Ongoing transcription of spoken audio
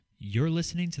You're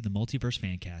listening to the Multiverse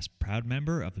Fancast, proud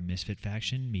member of the Misfit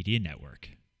Faction Media Network.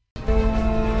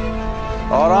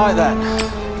 All right then,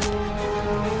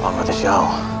 on with the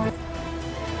show.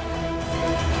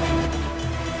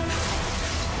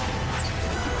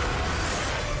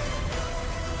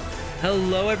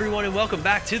 Hello everyone and welcome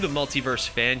back to the Multiverse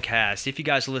Fancast. If you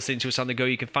guys are listening to us on the go,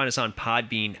 you can find us on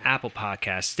Podbean, Apple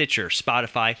Podcasts, Stitcher,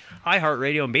 Spotify,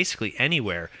 iHeartRadio, and basically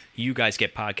anywhere you guys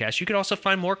get podcasts. You can also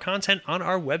find more content on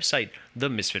our website,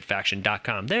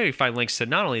 themisfitfaction.com. There you find links to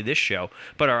not only this show,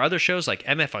 but our other shows like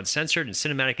MF Uncensored and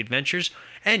Cinematic Adventures,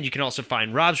 and you can also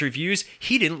find Rob's reviews.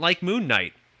 He didn't like Moon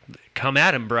Knight. Come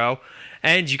at him, bro.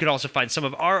 And you can also find some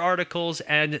of our articles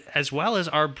and as well as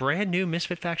our brand new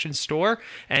Misfit Faction store.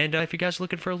 And if you guys are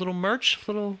looking for a little merch,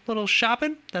 little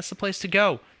shopping, that's the place to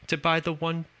go to buy the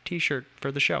one t-shirt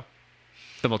for the show.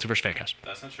 The Multiverse Fancast.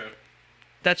 That's not true.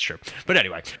 That's true. But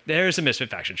anyway, there's a Misfit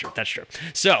Faction shirt. That's true.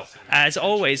 So, as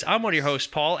always, I'm one of your hosts,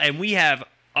 Paul, and we have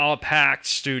a packed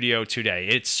studio today.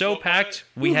 It's so packed,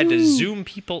 we had to Zoom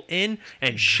people in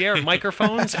and share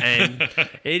microphones, and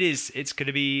it's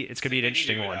gonna be an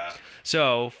interesting one.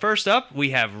 So first up, we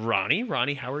have Ronnie.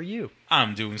 Ronnie, how are you?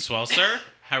 I'm doing swell, sir.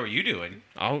 How are you doing?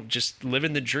 Oh, just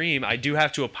living the dream. I do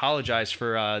have to apologize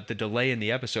for the delay in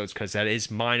the episodes because that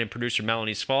is mine and producer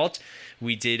Melanie's fault.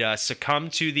 We did succumb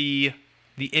to the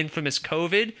infamous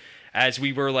COVID as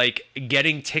we were like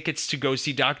getting tickets to go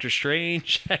see Doctor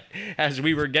Strange, as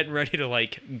we were getting ready to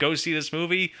like go see this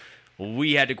movie.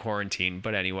 We had to quarantine,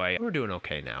 but anyway, we're doing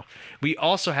okay now. We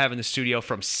also have in the studio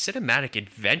from Cinematic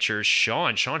Adventures,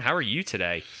 Sean. Sean, how are you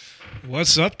today?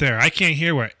 What's up there? I can't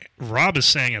hear what Rob is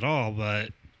saying at all, but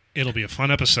it'll be a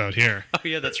fun episode here. Oh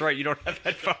yeah, that's right. You don't have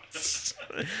headphones.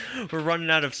 We're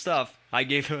running out of stuff. I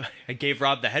gave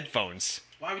Rob the headphones.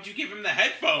 Why would you give him the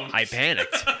headphones? I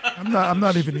panicked. I'm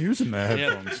not even using the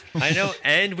headphones. Yeah, I know.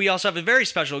 And we also have a very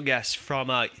special guest from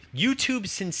YouTube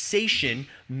sensation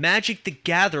Magic the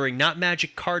Gathering, not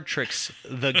Magic Card Tricks,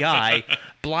 the guy,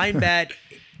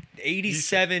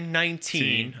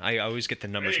 Blndbat8719. I always get the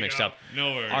numbers mixed up.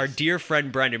 No worries. Our dear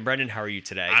friend Brendan. Brendan, how are you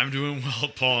today? I'm doing well,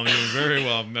 Paul. I'm doing very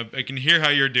well. I can hear how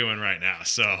you're doing right now.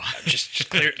 So just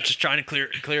trying to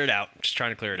clear it out. Just trying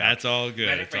to clear it out. That's all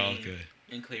good. It's all good.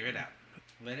 And clear it out.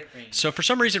 Let it rain. So for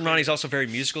some reason, Ronnie's also very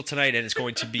musical tonight, and it's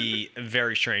going to be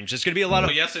very strange. There's going to be a lot of...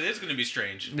 Well, yes, it is going to be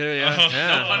strange. Yeah.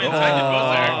 No pun intended,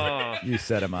 was there? You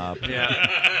set him up.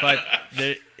 Yeah, but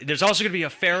there's also going to be a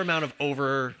fair amount of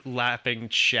overlapping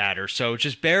chatter. So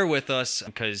just bear with us,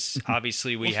 because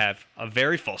obviously we have a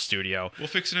very full studio. We'll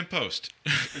fix it in post.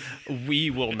 We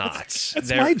will not.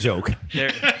 That's my joke.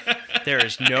 There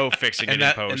is no fixing it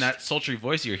in post. And that sultry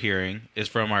voice you're hearing is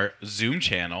from our Zoom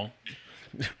channel.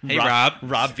 Hey,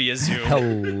 Rob via Zoom.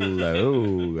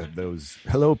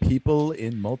 Hello, people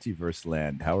in Multiverse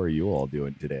Land. How are you all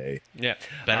doing today? Yeah,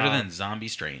 Better than Zombie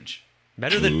Strange.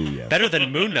 Better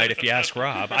than Moon Knight, if you ask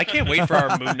Rob. I can't wait for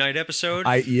our Moon Knight episode.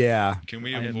 Can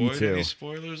we avoid any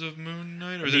spoilers of Moon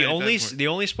Knight? Or the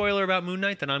only spoiler about Moon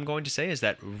Knight that I'm going to say is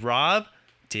that Rob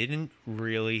didn't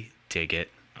really dig it.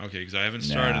 Okay, because I haven't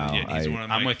started yet. He's one of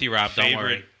my I'm with you, Rob. Don't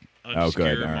worry.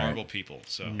 Obscure All Marvel right. people.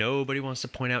 So nobody wants to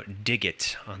point out dig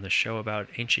it on the show about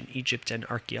ancient Egypt and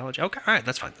archaeology. Okay, all right,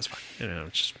 that's fine. It's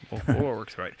just we'll work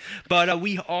through it. But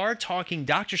we are talking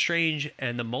Doctor Strange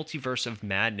and the Multiverse of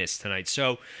Madness tonight.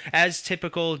 So as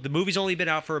typical, the movie's only been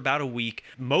out for about a week.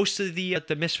 Most of the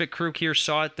Misfit crew here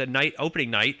saw it the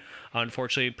opening night.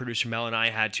 Unfortunately, producer Mel and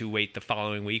I had to wait the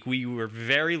following week. We were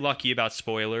very lucky about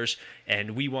spoilers,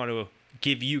 and we want to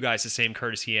give you guys the same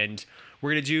courtesy. And we're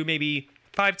gonna do maybe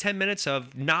 5-10 minutes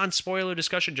of non-spoiler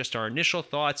discussion, just our initial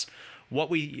thoughts, what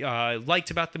we liked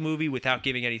about the movie without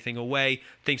giving anything away,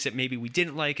 things that maybe we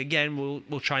didn't like. Again,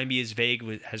 we'll try and be as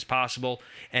vague as possible,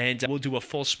 and we'll do a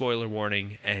full spoiler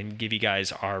warning and give you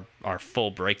guys our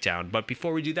full breakdown. But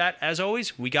before we do that, as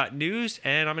always, we got news,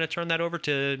 and I'm going to turn that over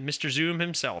to Mr. Zoom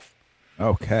himself.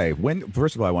 Okay.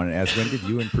 First of all, I wanted to ask, when did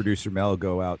you and producer Mel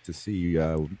go out to see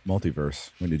Multiverse?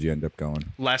 When did you end up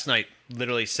going? Last night,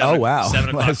 literally 7 o'clock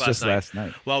last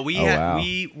night. Well,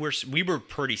 we were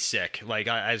pretty sick. Like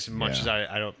as much as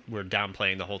we're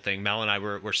downplaying the whole thing. Mel and I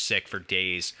were sick for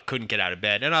days. Couldn't get out of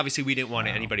bed, and obviously we didn't want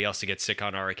anybody else to get sick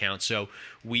on our account. So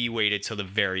we waited till the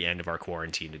very end of our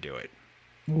quarantine to do it.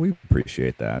 Well, we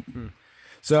appreciate that.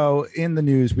 So in the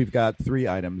news, we've got 3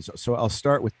 items. So I'll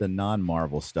start with the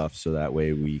non-Marvel stuff, so that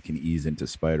way we can ease into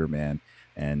Spider-Man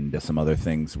and some other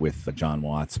things with John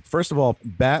Watts. First of all,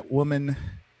 Batwoman,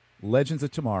 Legends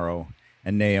of Tomorrow,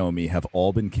 and Naomi have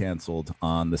all been canceled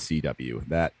on the CW.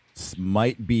 That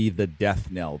might be the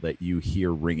death knell that you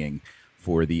hear ringing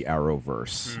for the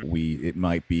Arrowverse. It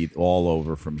might be all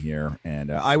over from here.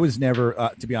 And I was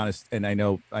never, to be honest, and I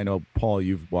know, Paul,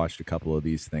 you've watched a couple of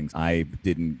these things. I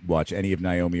didn't watch any of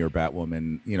Naomi or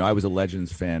Batwoman. You know, I was a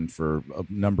Legends fan for a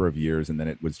number of years, and then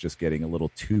it was just getting a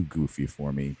little too goofy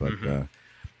for me. But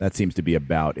that seems to be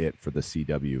about it for the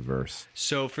CW verse.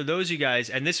 So for those of you guys,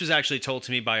 and this was actually told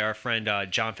to me by our friend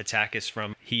John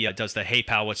Fitakis he does the Hey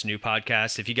Pal, What's New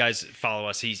podcast. If you guys follow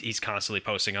us, he's constantly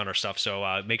posting on our stuff.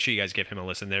 So make sure you guys give him a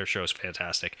listen. Their show's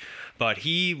fantastic. But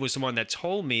he was the one that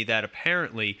told me that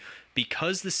apparently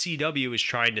because the CW is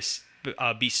trying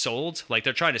to be sold, like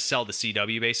they're trying to sell the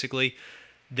CW basically,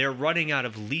 they're running out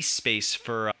of lease space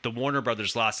for the Warner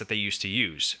Brothers lots that they used to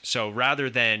use. So rather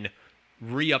than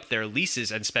re-up their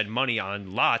leases and spend money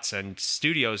on lots and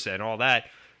studios and all that,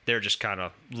 they're just kind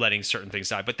of letting certain things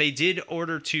die. But they did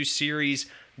order 2 series,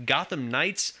 Gotham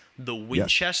Knights, The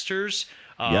Winchesters,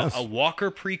 a Walker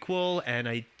prequel, and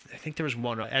I think there was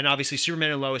one, and obviously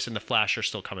Superman and Lois and The Flash are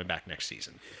still coming back next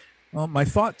season. Well, my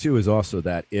thought too is also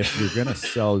that if you're going to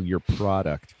sell your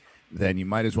product, then you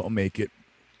might as well make it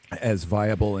as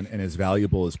viable and as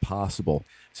valuable as possible.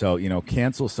 So, you know,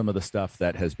 cancel some of the stuff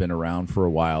that has been around for a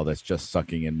while that's just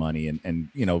sucking in money and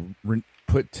you know,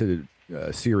 put to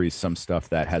series some stuff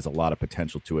that has a lot of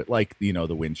potential to it, like, you know,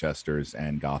 the Winchesters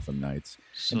and Gotham Knights.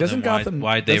 So and doesn't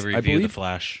why'd they review The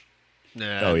Flash?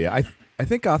 Oh, yeah. I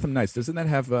think Gotham Knights, doesn't that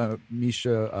have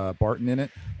Misha Barton in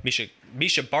it?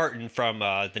 Misha Barton from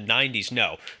the 90s,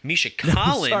 no. Misha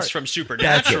Collins from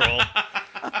Supernatural.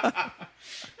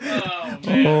 Oh,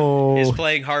 man. Is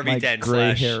playing Harvey my Dent.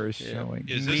 Gray hair is showing.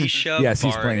 Misha yes,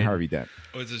 he's Barton. playing Harvey Dent.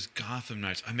 Oh, this is Gotham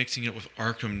Knights. I'm mixing it with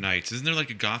Arkham Knights. Isn't there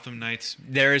like a Gotham Knights?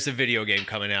 There is a video game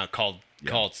coming out called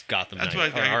Gotham That's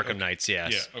Knights. what Or Arkham Knights,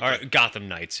 yes. Or Gotham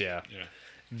Knights, yeah.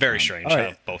 Very strange all how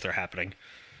right. both are happening.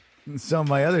 So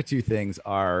my other 2 things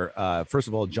are, first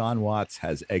of all, John Watts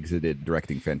has exited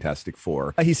directing Fantastic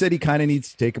Four. He said he kind of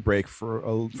needs to take a break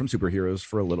from superheroes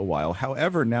for a little while.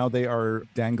 However, now they are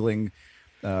dangling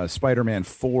Spider-Man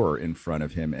 4 in front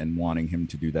of him and wanting him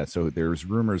to do that. So there's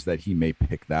rumors that he may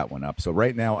pick that one up. So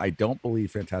right now, I don't believe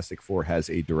Fantastic Four has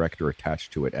a director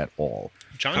attached to it at all.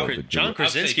 John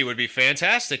Krasinski would be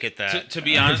fantastic at that. To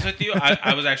be honest with you,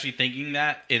 I was actually thinking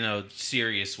that in a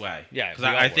serious way. Yeah, because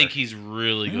I think he's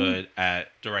really good at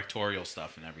directorial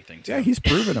stuff and everything too. Yeah, he's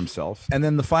proven himself. And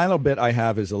then the final bit I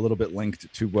have is a little bit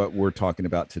linked to what we're talking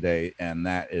about today, and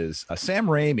that is Sam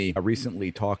Raimi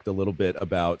recently talked a little bit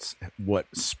about what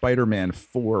Spider-Man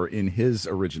 4 in his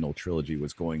original trilogy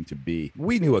was going to be.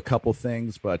 We knew a couple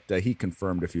things, but he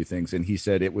confirmed a few things, and he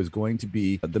said it was going to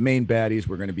be the main baddies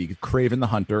were going to be Kraven the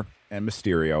Hunter and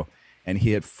Mysterio, and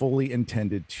he had fully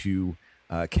intended to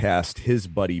cast his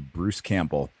buddy Bruce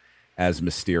Campbell as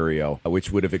Mysterio,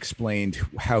 which would have explained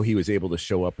how he was able to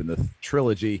show up in the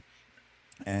trilogy.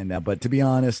 And but to be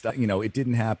honest, you know, it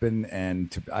didn't happen.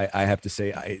 And I have to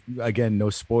say, again, no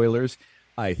spoilers,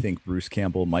 I think Bruce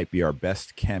Campbell might be our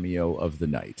best cameo of the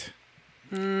night.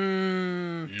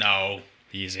 No.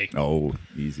 Easy. Oh,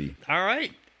 easy. All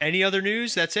right. Any other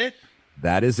news? That's it?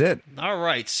 That is it. All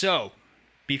right. So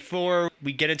before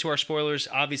we get into our spoilers,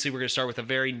 obviously we're going to start with a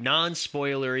very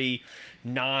non-spoilery,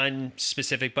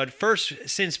 non-specific. But first,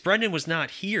 since Brendan was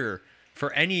not here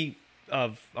for any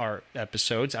of our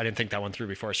episodes, I didn't think that one through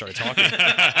before I started talking.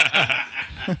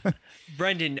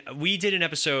 Brendan, we did an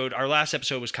episode, our last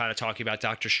episode was kind of talking about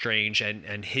Doctor Strange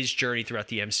and his journey throughout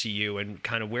the MCU and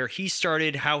kind of where he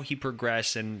started, how he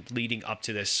progressed, and leading up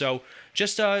to this. So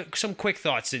just some quick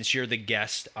thoughts since you're the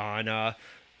guest on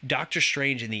Doctor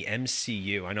Strange in the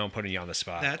MCU. I know I'm putting you on the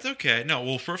spot. That's okay. No,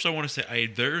 well, first I want to say I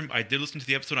did listen to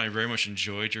the episode. I very much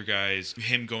enjoyed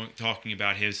him talking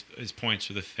about his points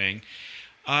for the thing.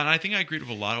 And I think I agreed with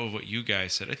a lot of what you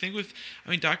guys said. I think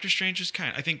Doctor Strange is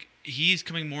I think he's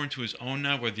coming more into his own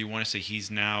now, whether you want to say he's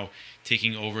now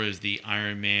taking over as the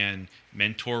Iron Man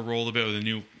mentor role a bit, or the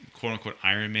new quote-unquote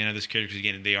Iron Man of this character, because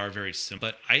again, they are very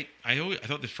similar. But I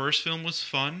thought the first film was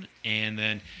fun, and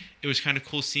then it was kind of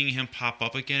cool seeing him pop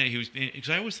up again. Because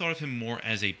I always thought of him more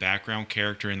as a background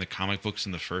character in the comic books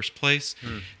in the first place.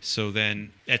 So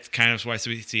then that's kind of why I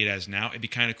see it as now. It'd be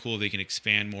kind of cool if they can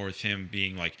expand more with him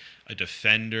being like a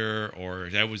defender, or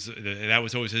that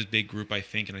was always his big group, I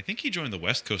think. And I think he joined the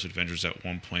West Coast Avengers at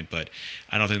one point, but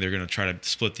I don't think they're going to try to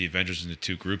split the Avengers into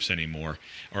 2 groups anymore,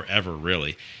 or ever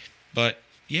really. But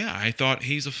yeah, I thought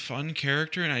he's a fun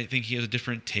character, and I think he has a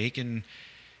different take. And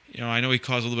I know he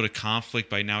caused a little bit of conflict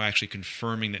by now actually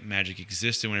confirming that magic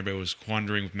existed when everybody was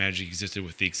wondering if magic existed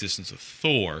with the existence of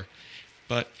Thor.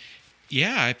 But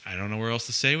yeah, I don't know where else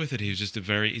to say with it. He's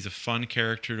a fun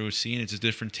character to see, and it's a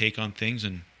different take on things.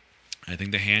 And I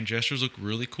think the hand gestures look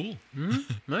really cool. No,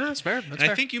 that's fair. That's And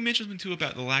fair. I think you mentioned something too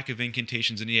about the lack of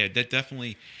incantations, and yeah,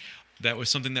 that was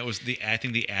something that was I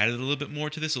think they added a little bit more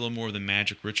to this, a little more of the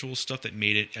magic ritual stuff that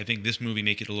made it. I think this movie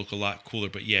make it look a lot cooler.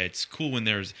 But yeah, it's cool when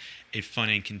there's a fun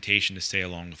incantation to stay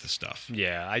along with the stuff.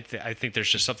 Yeah, I think there's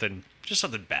just something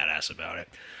badass about it.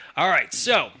 All right,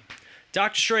 so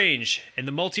Doctor Strange and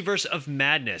the Multiverse of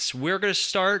Madness. We're gonna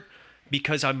start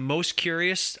because I'm most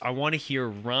curious. I want to hear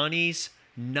Ronnie's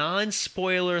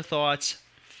non-spoiler thoughts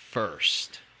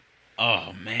first.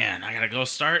 Oh man, I gotta go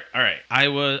start. All right,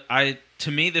 to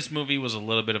me this movie was a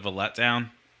little bit of a letdown.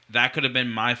 That could have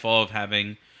been my fault of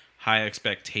having high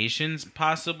expectations,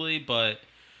 possibly, but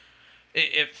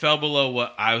it fell below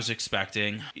what I was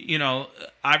expecting. You know,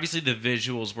 obviously the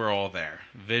visuals were all there.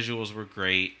 Visuals were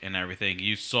great and everything.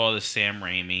 You saw the Sam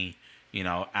Raimi,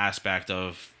 aspect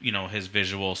of his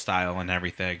visual style and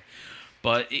everything,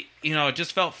 but it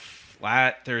just felt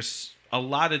flat. There's a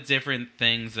lot of different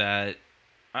things that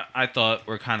I thought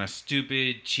were kind of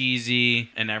stupid, cheesy,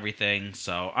 and everything.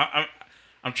 So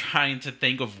I'm trying to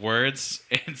think of words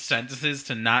and sentences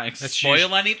to not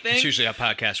spoil anything. It's usually how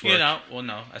podcasts work. Well,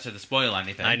 no, I said to spoil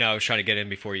anything. I know. I was trying to get in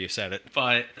before you said it.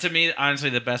 But to me, honestly,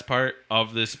 the best part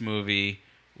of this movie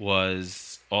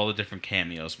was all the different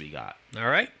cameos we got. All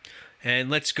right.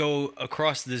 And let's go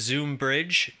across the Zoom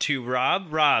bridge to Rob.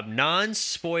 Rob,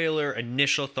 non-spoiler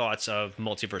initial thoughts of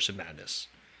Multiverse of Madness.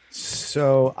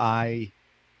 So I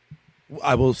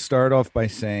will start off by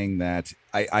saying that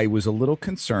I was a little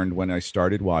concerned when I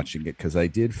started watching it because I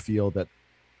did feel that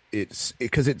it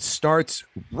starts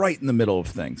right in the middle of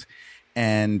things.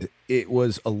 And it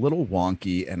was a little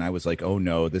wonky, and I was like, oh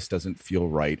no, this doesn't feel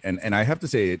right. And I have to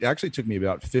say, it actually took me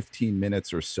about 15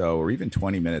 minutes or so, or even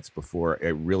 20 minutes before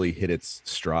it really hit its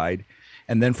stride.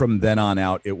 And then from then on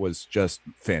out, it was just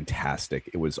fantastic.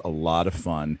 It was a lot of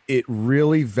fun. It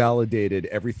really validated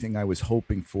everything I was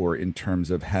hoping for in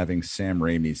terms of having Sam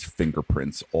Raimi's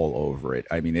fingerprints all over it.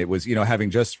 I mean, it was, having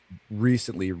just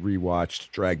recently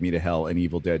rewatched Drag Me to Hell and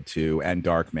Evil Dead 2 and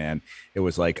Darkman, it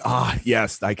was like,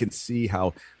 yes, I can see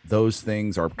how those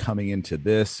things are coming into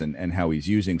this and how he's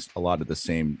using a lot of the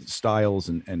same styles.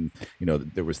 And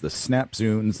there was the snap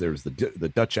zooms, there was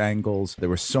the Dutch angles. There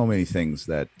were so many things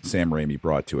that Sam Raimi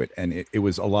brought to it. And it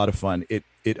was a lot of fun. It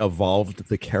evolved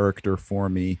the character for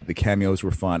me. The cameos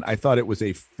were fun. I thought it was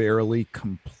a fairly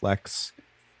complex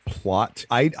plot.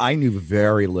 I knew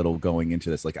very little going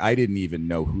into this. Like, I didn't even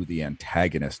know who the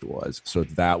antagonist was. So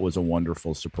that was a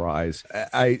wonderful surprise.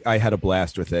 I had a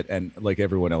blast with it. And like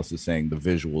everyone else is saying, the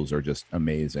visuals are just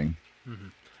amazing. Mm-hmm.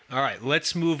 All right,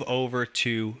 let's move over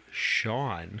to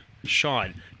Sean.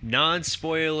 Sean,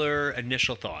 non-spoiler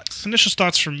initial thoughts. Initial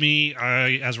thoughts for me,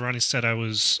 as Ronnie said, I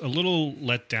was a little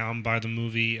let down by the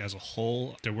movie as a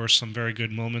whole. There were some very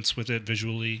good moments with it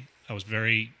visually. I was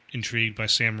very intrigued by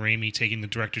Sam Raimi taking the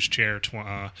director's chair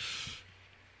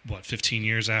 15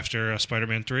 years after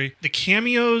Spider-Man 3. The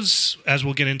cameos, as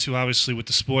we'll get into obviously with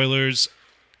the spoilers,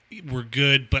 were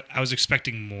good, but I was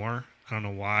expecting more. I don't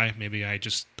know why. Maybe I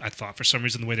thought for some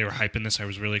reason the way they were hyping this, I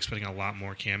was really expecting a lot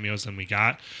more cameos than we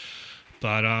got.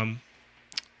 But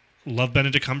love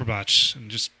Benedict Cumberbatch,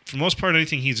 and just for the most part,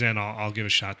 anything he's in, I'll give a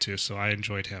shot to. So I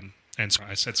enjoyed him. And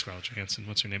I said Scarlett Johansson.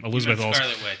 What's her name? Elizabeth Olsen.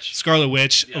 Scarlet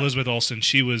Witch. Yeah. Elizabeth Olsen.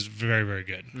 She was very, very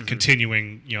good. Mm-hmm.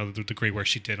 Continuing, the great work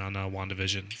she did on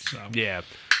WandaVision. So, yeah.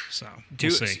 So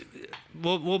we'll see.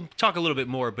 We'll talk a little bit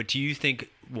more. But do you think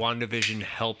WandaVision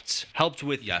helped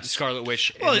with Scarlet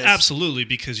Witch? Well, absolutely,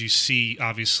 because you see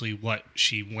obviously what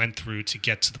she went through to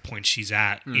get to the point she's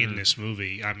at in this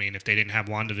movie. I mean, if they didn't have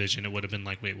WandaVision, it would have been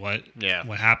like, wait, what? Yeah.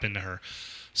 What happened to her?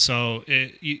 So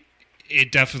it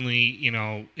definitely,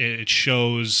 it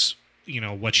shows,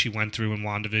 what she went through in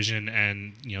WandaVision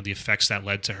and, the effects that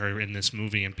led to her in this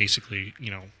movie and basically,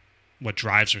 what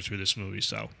drives her through this movie.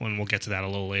 So, and we'll get to that a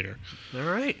little later. All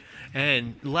right.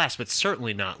 And last but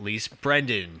certainly not least,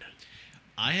 Brendan.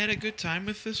 I had a good time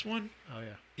with this one. Oh,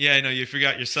 yeah. Yeah, I know, you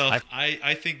forgot yourself.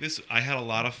 I think I had a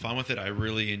lot of fun with it. I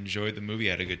really enjoyed the movie.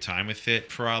 I had a good time with it.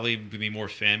 Probably be more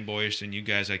fanboyish than you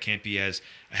guys. I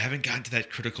haven't gotten to that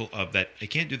critical of that. I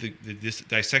can't do this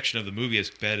dissection of the movie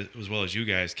as well as you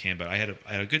guys can, but I had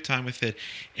a good time with it.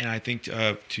 And I think,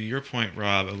 to your point,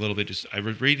 Rob, a little bit, I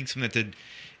was reading something that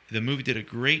the movie did a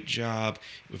great job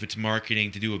with its marketing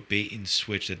to do a bait and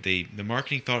switch. That the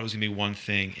marketing thought it was going to be one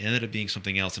thing, it ended up being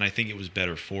something else, and I think it was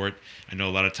better for it. I know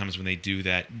a lot of times when they do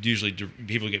that, usually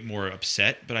people get more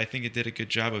upset, but I think it did a good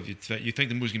job of you think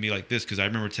the movie's going to be like this, because I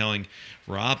remember telling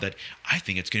Rob that I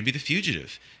think it's going to be the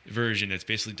Fugitive version. It's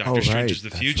basically Doctor Strange's The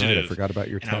Fugitive. Right. I forgot about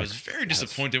your and I was very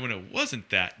disappointed when it wasn't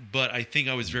that, but I think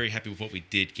I was very happy with what we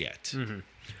did get. Mm-hmm.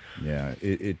 Yeah,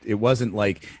 it wasn't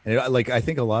like, and like I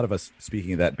think a lot of us,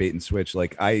 speaking of that bait and switch,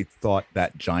 like I thought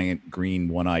that giant green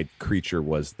one-eyed creature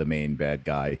was the main bad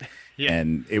guy,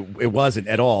 and it wasn't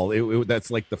at all.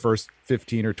 That's like the first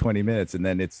 15 or 20 minutes, and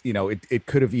then it's it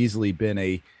could have easily been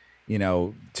a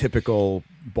typical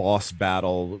boss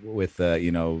battle with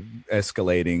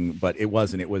escalating, but it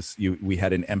wasn't. It was we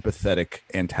had an empathetic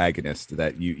antagonist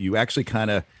that you actually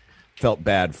kind of felt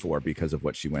bad for because of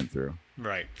what she went through.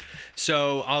 Right.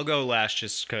 So I'll go last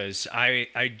just because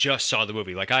I just saw the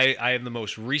movie. Like I am the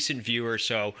most recent viewer,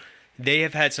 so they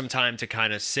have had some time to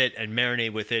kind of sit and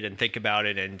marinate with it and think about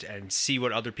it and see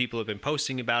what other people have been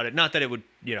posting about it. Not that it would,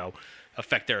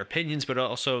 affect their opinions, but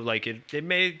also like it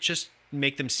may just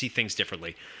make them see things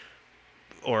differently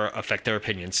or affect their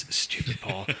opinions. Stupid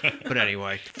Paul. But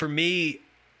anyway, for me,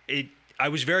 I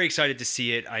was very excited to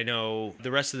see it. I know the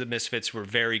rest of the Misfits were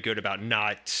very good about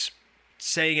not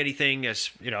saying anything. As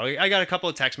I got a couple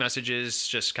of text messages,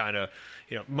 just kind of,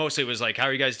 mostly it was like, how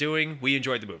are you guys doing? We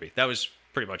enjoyed the movie. That was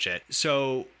pretty much it.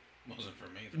 So Wasn't for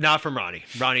me. not from Ronnie.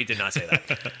 Ronnie did not say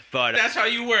that. But That's how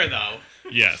you were, though.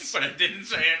 Yes. But I didn't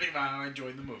say anything about how I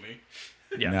enjoyed the movie.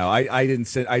 yeah. No, I didn't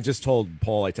say. I just told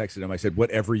Paul. I texted him. I said,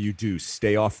 "Whatever you do,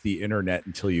 stay off the internet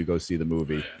until you go see the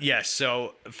movie." Yes.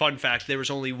 So, fun fact: there was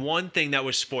only one thing that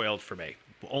was spoiled for me.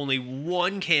 Only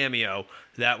one cameo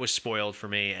that was spoiled for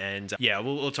me, and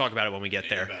we'll talk about it when we get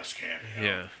there. Best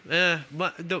cameo. Yeah.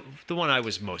 But the one I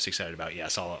was most excited about.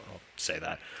 Yes, I'll say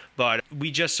that. But we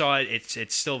just saw it.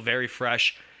 It's still very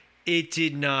fresh. It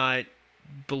did not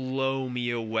blow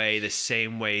me away the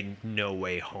same way No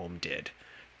Way Home did,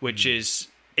 which is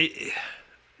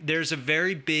there's a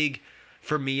very big,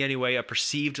 for me anyway, a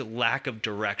perceived lack of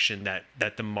direction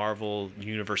that the Marvel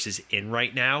universe is in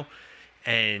right now.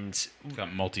 And It's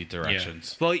got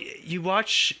multi-directions. well, you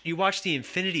watch the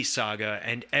Infinity Saga,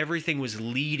 and everything was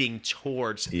leading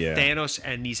towards Thanos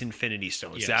and these Infinity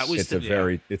Stones. Yes. That was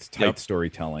It's tight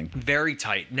storytelling. very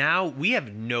tight. Now we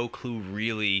have no clue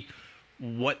really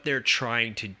what they're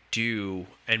trying to do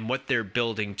and what they're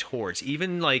building towards.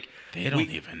 Even like They don't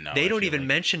even know, They I don't feel even like.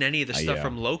 mention any of the stuff yeah.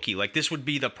 from Loki. Like this would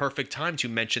be the perfect time to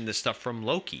mention the stuff from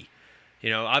Loki.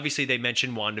 Obviously they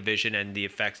mentioned WandaVision, and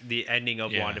the ending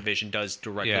of WandaVision does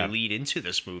directly lead into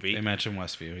this movie. They mentioned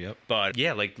Westview, yep. But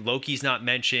yeah, like Loki's not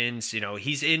mentioned.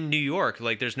 He's in New York.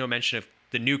 Like there's no mention of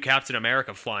the new Captain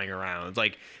America flying around.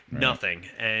 Like nothing.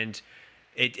 And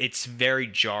it's very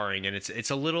jarring, and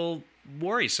it's a little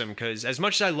worrisome because as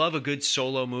much as I love a good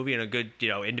solo movie and a good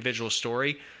individual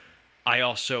story, I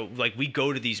also we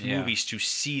go to these movies to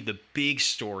see the big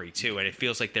story too, and it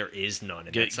feels like there is none.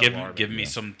 And that's alarming. Give me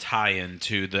some tie-in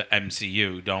to the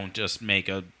MCU. Don't just make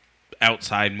a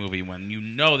outside movie when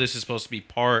this is supposed to be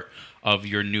part of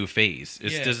your new phase.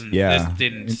 This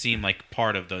didn't seem like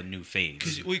part of the new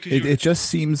phase. It just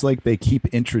seems like they keep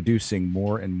introducing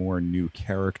more and more new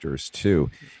characters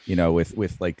too.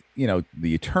 With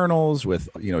the Eternals, with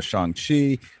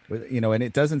Shang-Chi, and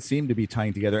it doesn't seem to be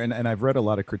tying together. And I've read a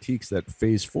lot of critiques that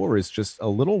Phase 4 is just a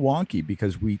little wonky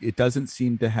because it doesn't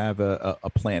seem to have a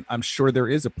plan. I'm sure there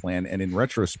is a plan, and in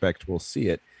retrospect, we'll see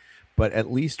it. But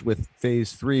at least with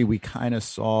Phase 3, we kind of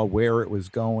saw where it was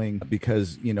going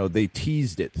because, they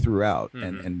teased it throughout.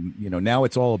 Mm-hmm. And now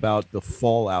it's all about the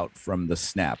fallout from the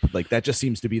snap. Like that just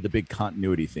seems to be the big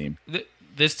continuity theme.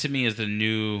 This to me is the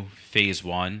new Phase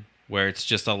 1, where it's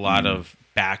just a lot of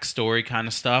backstory kind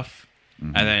of stuff.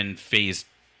 Mm-hmm. And then Phase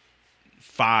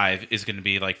 5 is going to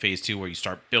be like Phase 2, where you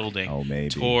start building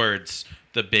towards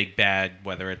the big bad,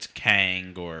 whether it's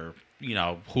Kang or,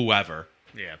 whoever.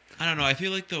 Yeah. I don't know. I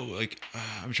feel like though,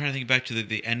 I'm trying to think back to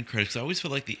the end credits. I always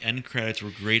felt like the end credits were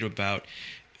great about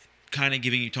kind of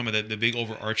giving you, talking about the big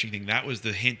overarching thing. That was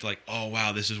the hint, like, oh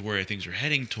wow, this is where things are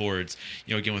heading towards.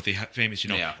 Again with the famous,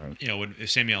 when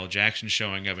Samuel L. Jackson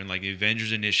showing up in like the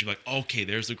Avengers Initiative, like okay,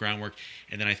 there's the groundwork.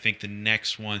 And then I think the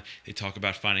next one they talk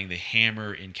about finding the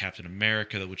hammer in Captain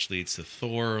America, which leads to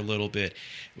Thor a little bit,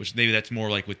 which maybe that's more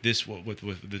like with this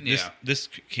this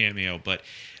cameo, but.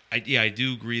 I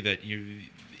do agree that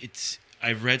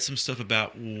I've read some stuff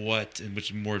about which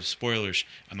is more spoilers.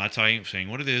 I'm not saying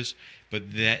what it is,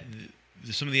 but that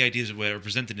some of the ideas that are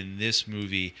presented in this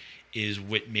movie is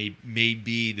what may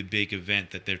be the big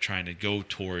event that they're trying to go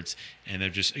towards, and they're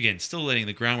just still laying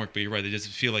the groundwork. But you're right; it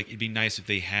doesn't feel like it'd be nice if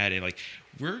they had it. Like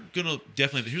we're gonna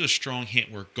definitely here's a strong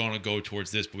hint we're gonna go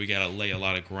towards this, but we gotta lay a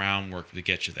lot of groundwork to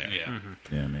get you there. Yeah,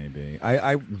 yeah, maybe.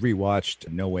 I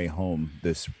rewatched No Way Home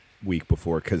this week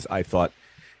before because I thought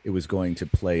it was going to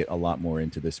play a lot more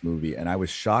into this movie, and I was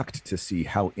shocked to see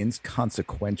how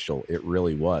inconsequential it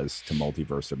really was to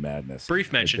Multiverse of Madness.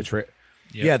 Brief mention.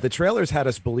 The trailers had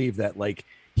us believe that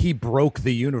he broke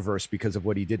the universe because of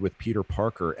what he did with Peter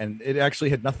Parker, and it actually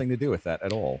had nothing to do with that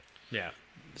at all. Yeah.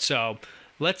 So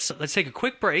let's take a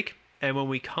quick break, and when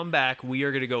we come back, we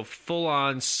are going to go full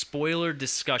on spoiler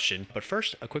discussion. But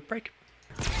first, a quick break.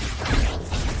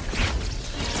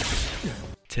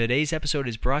 Today's episode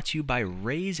is brought to you by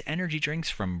Raise Energy Drinks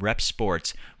from Rep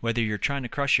Sports. Whether you're trying to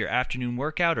crush your afternoon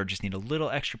workout or just need a little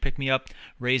extra pick-me-up,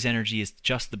 Raise Energy is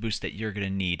just the boost that you're going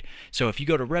to need. So if you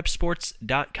go to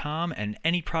repsports.com and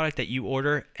any product that you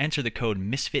order, enter the code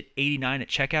MISFIT89 at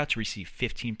checkout to receive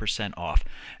 15% off.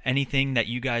 Anything that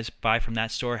you guys buy from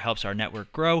that store helps our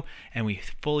network grow, and we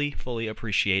fully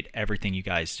appreciate everything you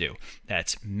guys do.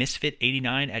 That's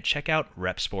MISFIT89 at checkout,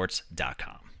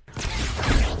 repsports.com.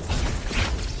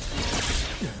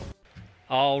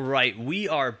 All right, we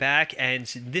are back, and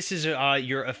this is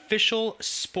your official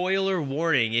spoiler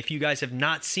warning. If you guys have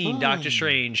not seen Doctor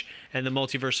Strange and the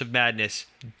Multiverse of Madness,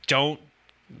 don't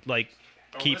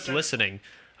keep listening.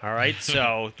 All right,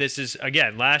 so this is,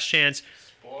 again, last chance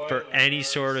for any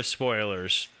sort of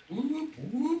spoilers.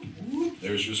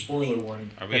 There's your spoiler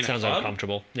warning. That sounds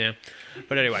uncomfortable. Yeah.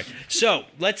 But anyway, so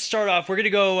let's start off. We're going to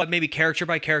go maybe character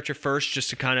by character first, just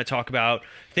to kind of talk about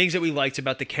things that we liked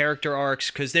about the character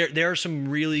arcs, because there are some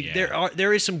really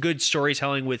there is some good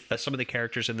storytelling with some of the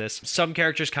characters in this. Some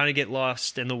characters kind of get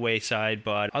lost in the wayside,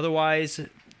 but otherwise,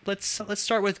 let's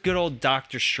start with good old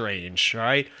Doctor Strange. All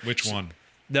right. Which one?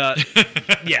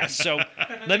 So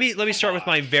let me start with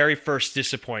my very first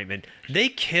disappointment. They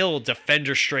killed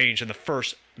Defender Strange in the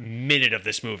first minute of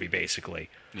this movie, basically.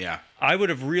 Yeah. I would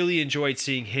have really enjoyed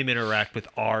seeing him interact with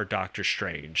our Doctor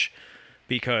Strange,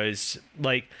 because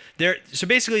so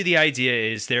basically the idea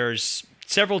is there's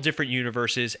several different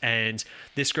universes, and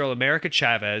this girl America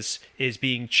Chavez is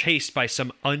being chased by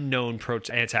some unknown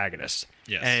antagonist.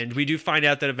 Yes. And we do find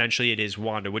out that eventually it is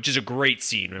Wanda, which is a great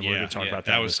scene, and we're going to talk about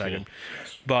that in a second. Cool.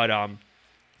 But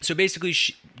so basically,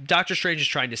 Doctor Strange is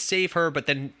trying to save her, but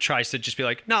then tries to just be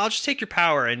like, "No, I'll just take your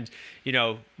power, and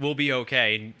we'll be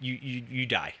okay." And you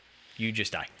die, you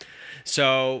just die.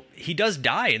 So he does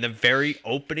die in the very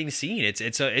opening scene. It's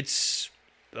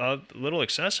a little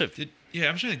excessive.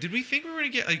 I'm trying to. Did we think we were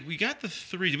going to get we got the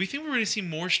 3? Did we think we were going to see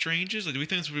more Stranges? Did we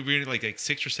think we were going to get like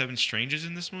 6 or 7 Stranges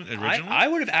in this one originally? I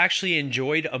would have actually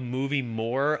enjoyed a movie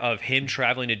more of him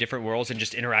traveling to different worlds and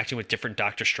just interacting with different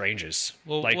Doctor Stranges.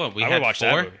 Well, I we would had watch 4?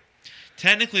 that movie.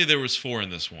 Technically, there was 4 in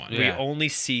this one. We only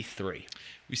see 3.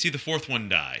 We see the 4th one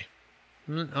die.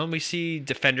 We see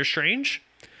Defender Strange.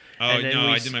 Oh no,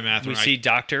 I did my math wrong. We see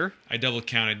Doctor. I double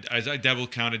counted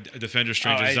Defender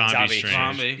Strange as Zombie Strange.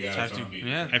 Zombie. Yeah, zombie.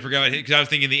 Yeah. I forgot because I was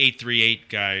thinking the 838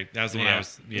 guy. That was the one I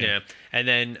was. Yeah. And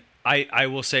then I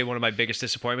will say one of my biggest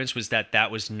disappointments was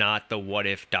that was not the What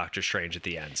If Doctor Strange at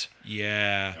the end.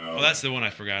 Yeah. Oh. Well, that's the one I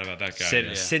forgot about. That guy.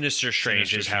 Yeah. Sinister Strange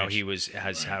Sinister is how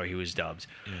Strange. how he was dubbed.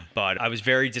 Yeah. But I was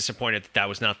very disappointed that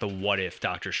was not the What If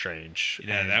Doctor Strange.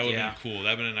 Yeah, And, that would have been cool.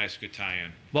 That would have been a nice, good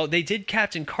tie-in. Well, they did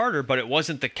Captain Carter, but it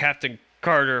wasn't the Captain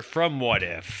Carter from What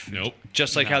If. Nope.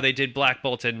 Just like how they did Black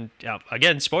Bolt and,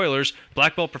 again, spoilers,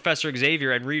 Black Bolt, Professor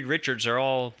Xavier, and Reed Richards are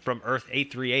all from Earth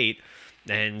 838,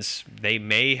 and they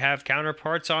may have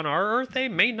counterparts on our Earth, they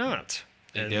may not.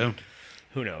 They do.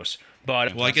 Who knows?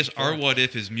 But Well, I guess our what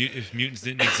if is if mutants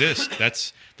didn't exist.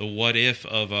 That's the what if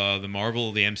of the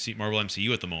Marvel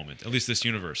MCU at the moment. At least this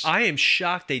universe. I am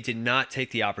shocked they did not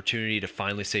take the opportunity to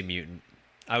finally say mutant.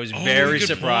 I was Oh, very good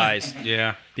surprised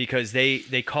Yeah. because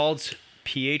they called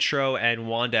Pietro and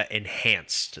Wanda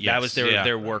enhanced. That Yes, was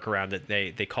their workaround, that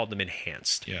they called them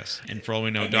enhanced. Yes, and for all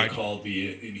we know, And they called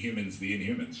the Inhumans the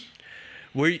Inhumans.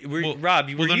 Rob,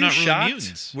 were they're you not really shocked?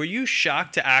 mutants. Were you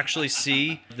shocked to actually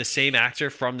see the same actor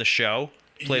from the show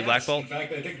play Yes, Black Bolt? In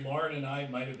fact, I think Lauren and I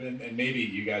might have been, and maybe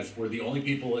you guys were the only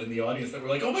people in the audience that were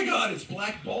like, "Oh my God, it's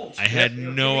Black Bolt!" I had They're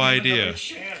no giving him idea. another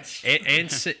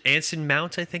chance. Anson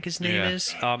Mount, I think his name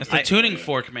is. It's the tuning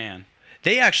fork man.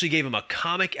 They actually gave him a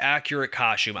comic accurate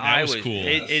costume. That was cool.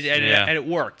 And it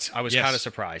worked. I was Yes. kind of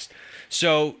surprised.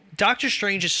 So Doctor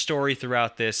Strange's story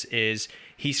throughout this is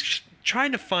he's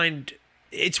trying to find.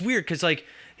 It's weird because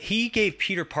he gave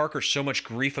Peter Parker so much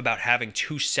grief about having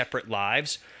 2 separate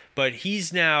lives, but he's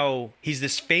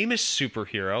this famous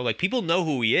superhero. Like, people know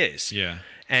who he is. Yeah.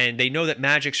 And they know that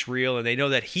magic's real, and they know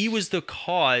that he was the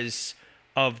cause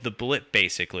of the blip,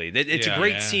 basically. It's a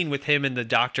great scene with him and the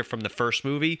Doctor from the first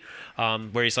movie,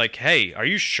 where he's like, "Hey, are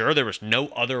you sure there was no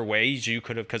other ways you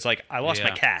could have?" Because I lost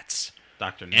my cats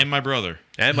Doctor And my brother.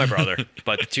 and my brother,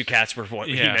 but the 2 cats were what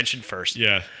he mentioned first.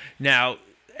 Yeah. Now,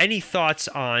 any thoughts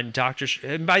on Doctor?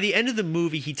 By the end of the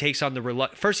movie, he takes on the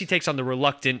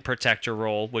reluctant protector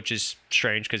role, which is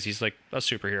strange because he's like a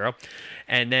superhero,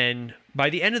 and then by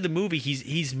the end of the movie,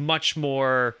 he's much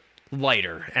more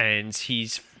lighter, and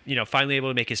he's finally able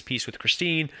to make his peace with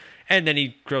Christine, and then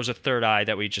he grows a third eye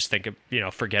that we just think of,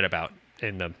 forget about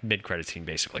in the mid-credit scene,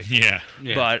 basically. Yeah.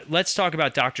 But let's talk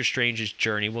about Doctor Strange's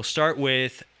journey. We'll start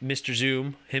with Mr.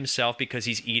 Zoom himself because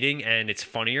he's eating and it's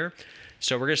funnier.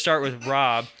 So we're going to start with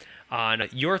Rob on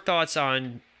your thoughts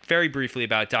on, very briefly,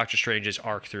 about Doctor Strange's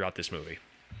arc throughout this movie.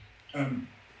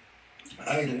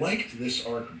 I liked this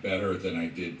arc better than I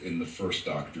did in the first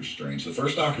Doctor Strange. The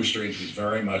first Doctor Strange was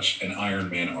very much an Iron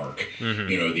Man arc. Mm-hmm.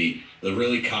 The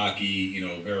really cocky,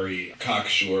 very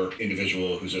cocksure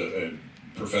individual who's a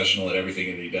professional at everything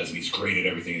that he does, and he's great at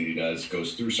everything that he does,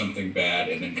 goes through something bad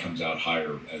and then comes out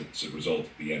higher as a result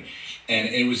at the end. And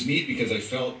it was neat because I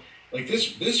felt like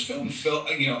this film felt,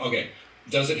 okay,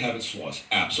 does it have its flaws?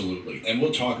 Absolutely. And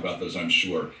we'll talk about those, I'm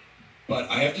sure. But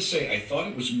I have to say, I thought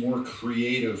it was more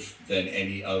creative than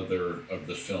any other of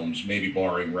the films, maybe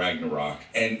barring Ragnarok.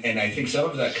 And I think some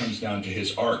of that comes down to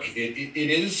his arc. It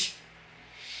is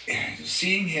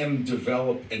seeing him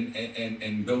develop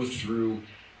and go through,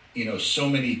 so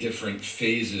many different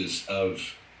phases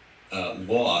of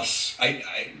loss.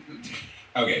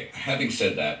 Okay, having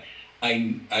said that,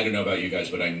 I don't know about you guys,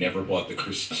 but I never bought the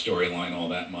Chris storyline all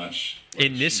that much.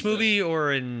 In this movie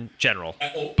or in general?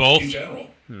 Both. In general.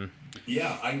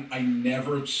 Yeah, I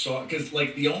never saw, because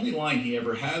the only line he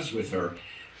ever has with her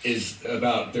is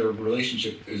about their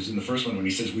relationship is in the first one when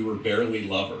he says we were barely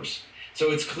lovers.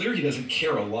 So it's clear he doesn't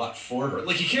care a lot for her.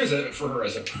 He cares for her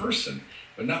as a person,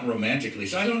 but not romantically.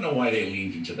 So I don't know why they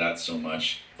leaned into that so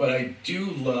much. But I do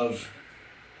love,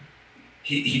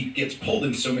 he gets pulled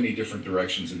in so many different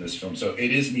directions in this film. So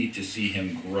it is neat to see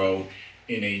him grow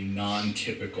in a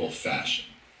non-typical fashion.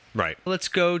 Right. Let's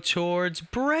go towards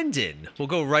Brendan. We'll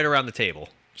go right around the table.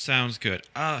 Sounds good.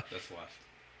 That's left.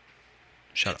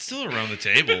 Shut up. It's still around the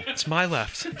table. It's my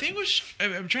left. The thing was,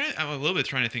 I'm a little bit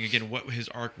trying to think again what his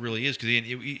arc really is,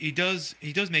 because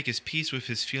he does make his peace with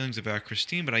his feelings about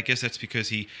Christine, but I guess that's because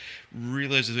he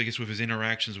realizes, I guess, with his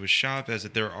interactions with Chavez,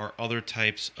 that there are other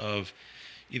types of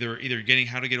either getting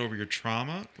how to get over your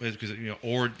trauma, because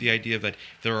or the idea that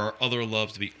there are other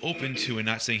loves to be open to, and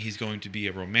not saying he's going to be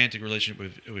a romantic relationship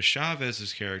with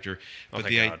Chavez's character, but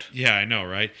yeah, I know,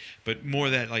 right? But more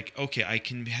that okay, I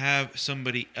can have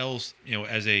somebody else,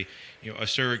 as a a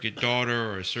surrogate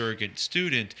daughter or a surrogate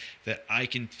student that I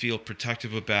can feel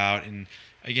protective about. And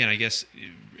again, I guess,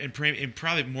 and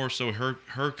probably more so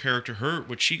her character,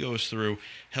 what she goes through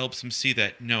helps him see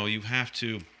that no, you have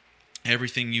to.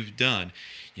 Everything you've done,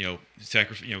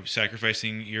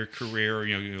 sacrificing your career,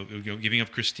 giving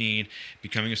up Christine,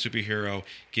 becoming a superhero,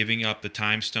 giving up the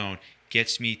Time Stone,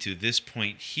 gets me to this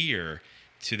point here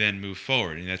to then move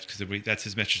forward, and that's because that's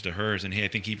his message to hers. And I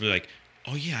think he'd be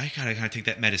oh yeah, I gotta take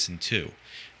that medicine too.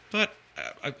 But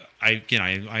I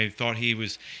thought he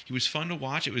was fun to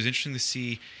watch. It was interesting to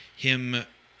see him. And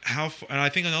I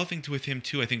think another thing with him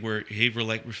too, I think where he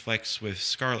reflects with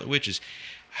Scarlet Witch is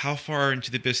how far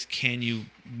into the abyss can you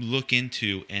look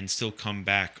into and still come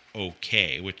back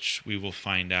okay, which we will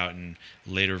find out in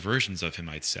later versions of him,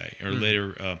 I'd say, or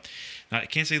later. I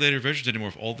can't say later versions anymore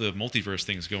with all the multiverse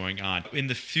things going on. In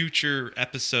the future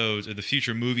episodes or the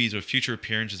future movies or future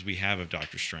appearances we have of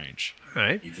Doctor Strange. All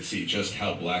right. You need to see just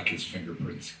how black his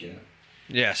fingerprints get.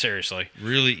 Yeah, seriously.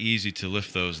 Really easy to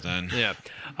lift those then. Yeah.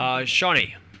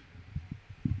 Shawnee.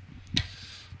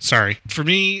 Sorry. For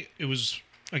me, it was...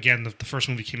 Again, the first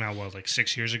movie came out,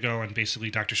 6 years ago, and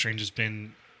basically Doctor Strange has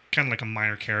been kind of like a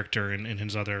minor character in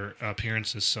his other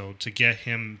appearances. So to get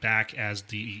him back as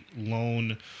the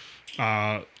lone,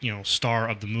 star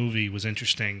of the movie was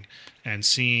interesting. And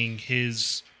seeing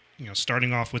his,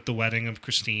 starting off with the wedding of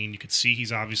Christine, you could see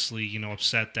he's obviously,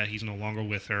 upset that he's no longer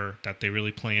with her, that they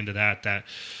really play into that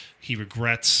he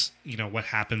regrets, what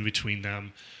happened between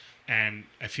them. And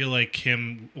I feel like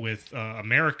him with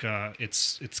America,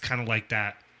 it's kind of like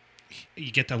that.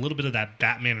 You get a little bit of that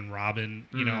Batman and Robin,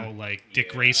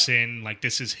 Dick Grayson,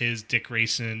 this is his Dick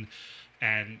Grayson.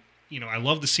 And, I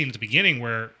love the scene at the beginning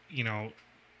where,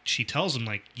 she tells him,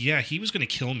 yeah, he was going to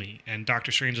kill me. And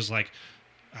Doctor Strange is like,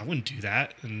 I wouldn't do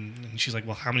that. And she's like,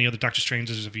 well, how many other Doctor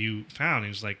Strangers have you found?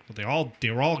 And he's like, well, they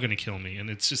were all going to kill me. And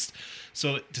it's just,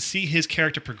 so to see his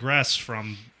character progress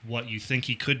from what you think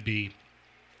he could be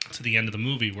to the end of the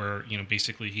movie where,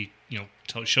 basically he,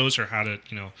 shows her how to,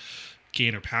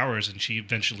 gain her powers, and she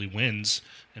eventually wins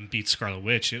and beats Scarlet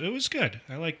Witch. It was good.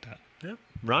 I like that. Yeah.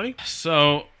 Ronnie?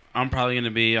 So I'm probably going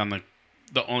to be on the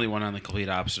the only one on the complete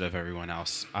opposite of everyone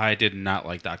else. I did not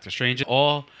like Doctor Strange at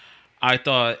all. I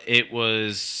thought it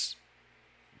was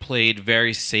played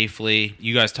very safely.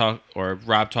 You guys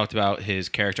Rob talked about his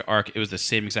character arc. It was the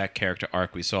same exact character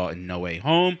arc we saw in No Way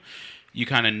Home. You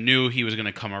kind of knew he was going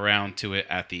to come around to it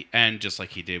at the end, just like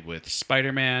he did with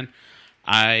Spider-Man.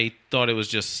 I thought it was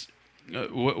just,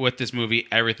 with this movie,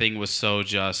 everything was so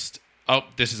just, oh,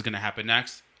 this is going to happen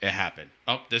next. It happened.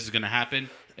 Oh, this is going to happen.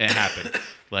 It happened.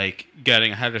 Like,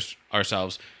 getting ahead of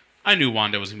ourselves. I knew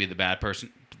Wanda was going to be the bad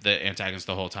person, the antagonist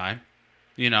the whole time.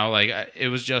 You know, like, it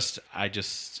was just,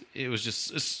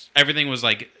 everything was,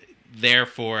 like, there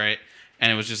for it.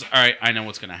 And it was just, all right, I know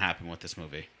what's going to happen with this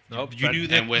movie. Nope. You knew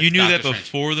that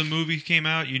before the movie came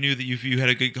out? You knew that you had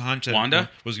a good hunch that Wanda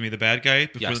was going to be the bad guy?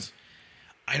 Yes.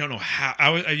 I don't know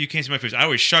how. You can't see my face. I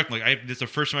was shocked. Like, this is the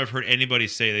first time I've heard anybody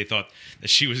say they thought that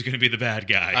she was going to be the bad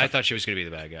guy. I thought she was going to be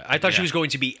the bad guy. I thought she was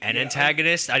going to be an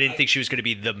antagonist. I didn't think she was going to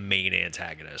be the main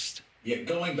antagonist. Yeah,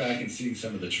 going back and seeing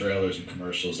some of the trailers and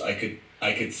commercials, I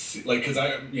could see, like, because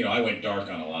I went dark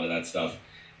on a lot of that stuff.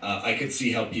 I could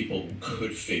see how people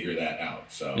could figure that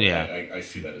out. So yeah. I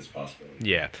see that as a possibility.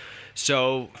 Yeah.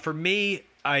 So for me,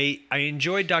 I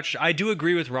enjoyed Doctor. I do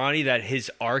agree with Ronnie that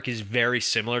his arc is very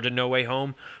similar to No Way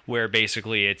Home, where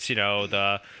basically it's,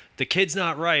 the kid's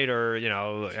not right, or,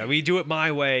 we do it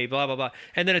my way, blah, blah, blah.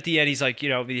 And then at the end, he's like,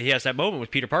 he has that moment with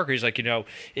Peter Parker. He's like,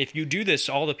 if you do this,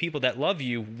 all the people that love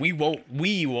you, we won't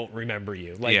remember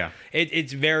you. Like, yeah.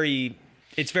 It's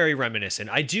very reminiscent.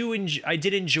 I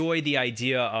did enjoy the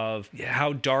idea of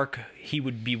how dark he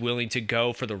would be willing to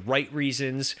go for the right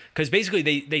reasons. Because basically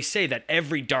they say that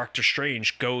every Doctor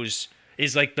Strange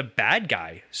is like the bad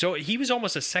guy. So he was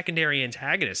almost a secondary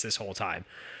antagonist this whole time.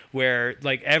 Where,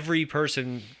 like, every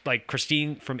person, like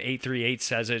Christine from 838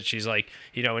 says it, she's like,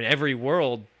 in every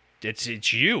world, it's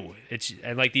you.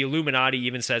 And like the Illuminati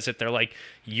even says it. They're like,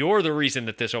 you're the reason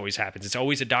that this always happens. It's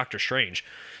always a Doctor Strange.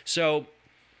 So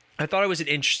I thought it was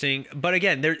interesting, but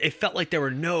again, it felt like there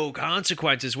were no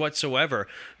consequences whatsoever.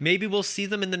 Maybe we'll see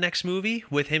them in the next movie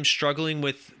with him struggling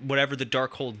with whatever the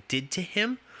Darkhold did to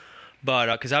him. But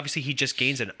because obviously he just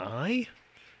gains an eye,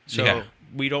 so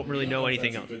we don't really know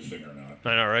anything else. Good thing or not.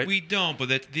 I know, right? We don't, but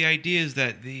the idea is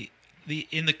that the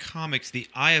in the comics, the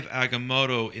Eye of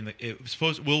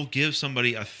Agamotto will give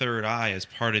somebody a third eye as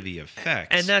part of the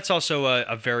effects, and that's also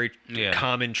a very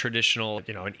common traditional,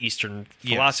 an Eastern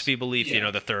philosophy belief. Yeah.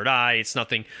 The third eye. It's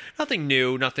nothing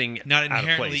new, not inherently out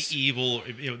of place. Evil.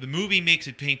 The movie makes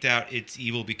it paint out it's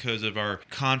evil because of our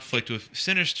conflict with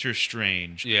Sinister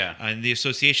Strange, and the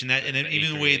association and then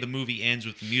even the way the movie ends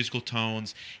with the musical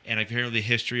tones, and apparently the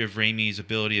history of Raimi's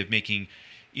ability of making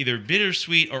either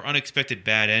bittersweet or unexpected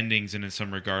bad endings, and in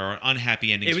some regard, or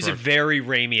unhappy endings. It was a very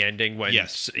Raimi ending when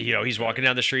he's walking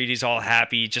down the street, he's all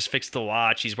happy, just fixed the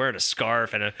watch, he's wearing a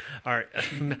scarf, and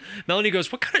Melanie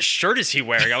goes, "What kind of shirt is he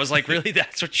wearing?" I was like, "Really?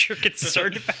 That's what you're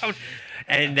concerned about?"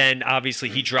 And then obviously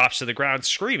he drops to the ground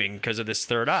screaming because of this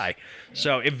third eye.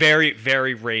 So it very,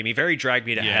 very Raimi, very Drag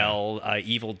Me to Hell,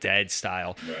 Evil Dead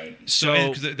style. Right.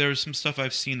 So there's some stuff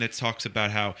I've seen that talks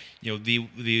about how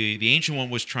the Ancient One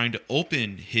was trying to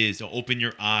open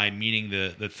your eye, meaning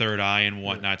the third eye and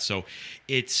whatnot. Yeah. So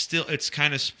it's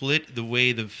kind of split the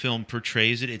way the film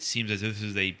portrays it. It seems as if this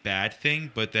is a bad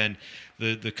thing, but then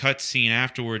the cut scene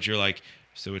afterwards, you're like,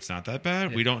 so it's not that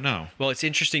bad? Yeah. We don't know. Well, it's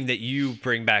interesting that you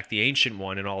bring back the Ancient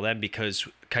One and all them, because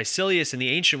Caecilius and the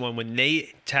Ancient One, when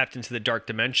they tapped into the dark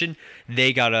dimension,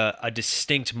 they got a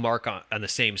distinct mark on the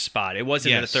same spot. It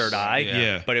wasn't in the third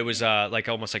eye, but it was like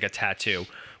almost like a tattoo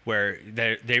where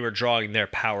they were drawing their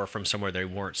power from somewhere they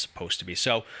weren't supposed to be.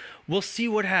 So we'll see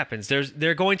what happens.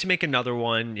 They're going to make another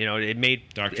one. It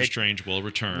made Doctor Strange will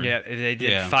return. Yeah, they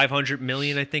did 500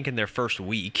 million, I think, in their first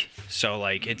week. So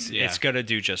like it's gonna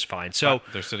do just fine. So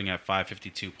they're sitting at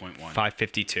 552.1.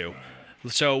 552.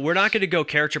 So we're not going to go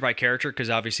character by character because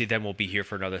obviously then we'll be here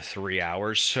for another 3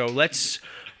 hours. So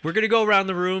we're going to go around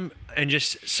the room and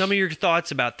just some of your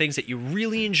thoughts about things that you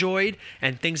really enjoyed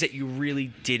and things that you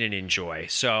really didn't enjoy.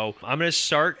 So I'm going to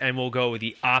start and we'll go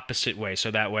the opposite way.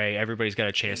 So that way everybody's got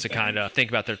a chance to kind of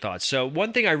think about their thoughts. So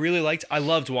one thing I really liked, I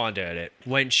loved Wanda in it.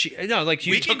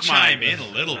 We can chime in a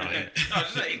little bit.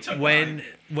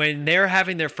 When they're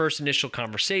having their first initial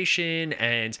conversation,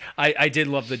 and I did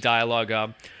love the dialogue.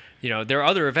 There are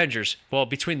other Avengers. Well,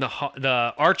 between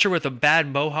the Archer with a bad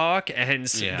mohawk and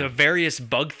the various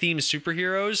bug-themed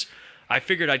superheroes, I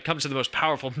figured I'd come to the most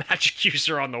powerful magic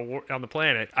user on the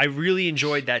planet. I really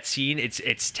enjoyed that scene.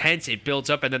 It's tense. It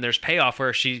builds up, and then there's payoff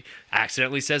where she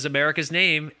accidentally says America's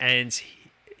name, and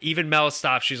even Mel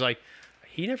stops. She's like,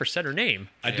 he never said her name.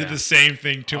 I did the same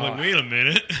thing too. I'm like, wait a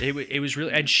minute. It was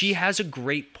really, and she has a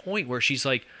great point where she's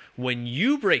like, when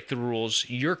you break the rules,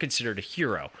 you're considered a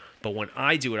hero, but when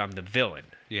I do it, I'm the villain.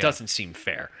 Yeah. Doesn't seem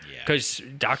fair. Because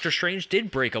Doctor Strange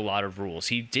did break a lot of rules.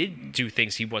 He did do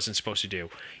things he wasn't supposed to do.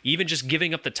 Even just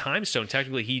giving up the Time Stone,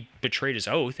 technically he betrayed his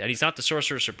oath, and he's not the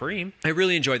Sorcerer Supreme. I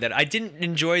really enjoyed that. I didn't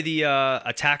enjoy the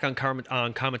attack on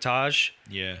Kamatage.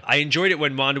 Yeah. I enjoyed it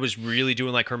when Wanda was really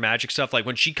doing like her magic stuff. Like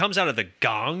when she comes out of the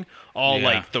gong, all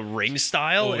like the ring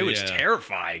style, it was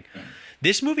terrifying.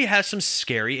 This movie has some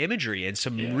scary imagery and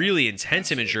some really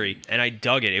intense imagery, and I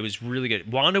dug it. It was really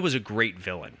good. Wanda was a great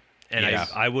villain, and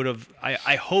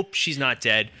I hope she's not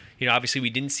dead. You know, obviously we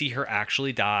didn't see her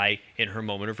actually die in her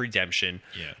moment of redemption,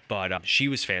 but she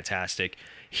was fantastic.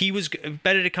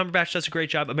 Benedict Cumberbatch does a great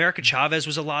job. America Chavez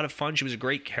was a lot of fun. She was a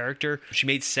great character. She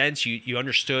made sense. You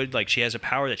understood, like, she has a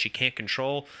power that she can't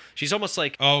control. She's almost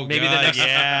like, maybe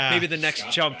the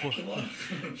next jump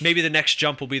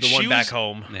will be the one back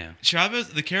home. Yeah. Chavez,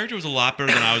 the character was a lot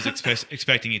better than I was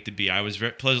expecting it to be. I was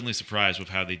very pleasantly surprised with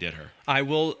how they did her. I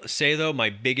will say, though, my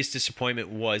biggest disappointment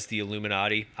was the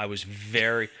Illuminati.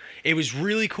 It was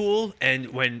really cool,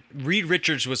 and when Reed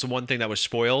Richards was the one thing that was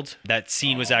spoiled, that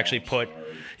scene was actually put...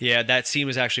 Yeah, that scene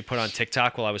was actually put on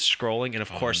TikTok while I was scrolling, and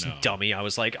of course, dummy, I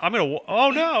was like, oh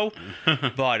no!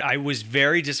 But I was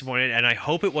very disappointed, and I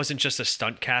hope it wasn't just a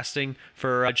stunt casting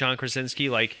for John Krasinski,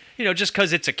 like, you know, just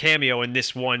because it's a cameo in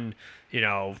this one, you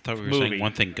know, I thought we were movie. saying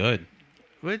one thing good.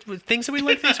 What things that we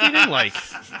liked, things we didn't like.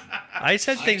 I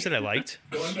said things that I liked.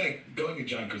 Going to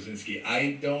John Krasinski,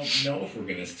 I don't know if we're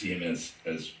going to see him as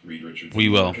Reed Richards. We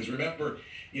will. Because remember,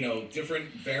 you know, different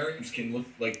variants can look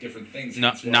like different things.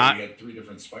 Not we had 3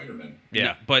 different Spider-Men. Yeah,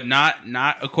 no, but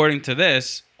not according to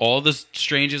this. All the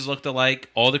Stranges looked alike.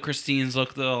 All the Christines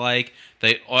looked alike.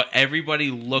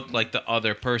 Everybody looked like the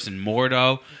other person.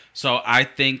 Mordo. So I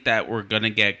think that we're gonna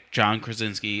get John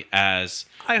Krasinski as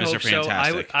Mr.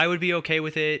 Fantastic. So. I would be okay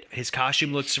with it. His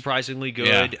costume looked surprisingly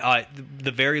good. Yeah.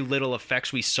 The very little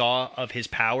effects we saw of his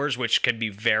powers, which can be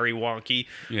very wonky.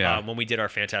 Yeah. When we did our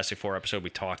Fantastic Four episode, we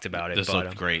talked about it. This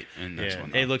looked great in this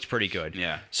one, though. It looked pretty good.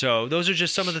 Yeah. So those are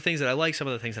just some of the things that I like, some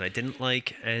of the things that I didn't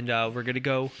like, and we're gonna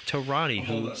go to Ronnie.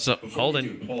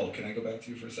 Paul, can I go back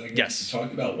to you for a second? Yes. You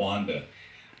talked about Wanda.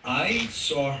 I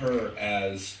saw her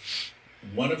as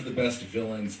one of the best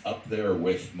villains up there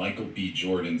with Michael B.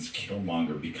 Jordan's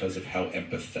Killmonger because of how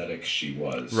empathetic she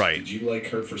was. Right. Did you like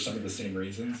her for some of the same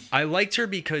reasons? I liked her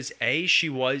because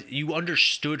you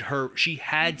understood her. She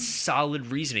had solid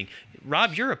reasoning.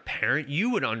 Rob, you're a parent. You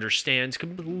would understand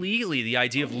completely the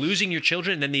idea of losing your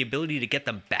children and then the ability to get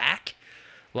them back.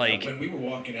 Like, when we were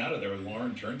walking out of there,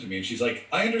 Lauren turned to me and she's like,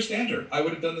 I understand her. I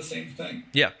would have done the same thing.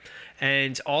 Yeah.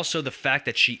 And also the fact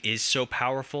that she is so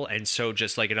powerful and so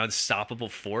just like an unstoppable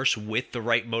force with the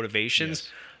right motivations.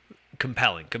 Yes.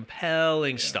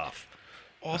 Compelling stuff.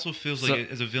 Also feels like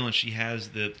as a villain, she has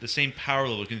the same power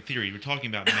level. In theory, we're talking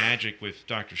about magic with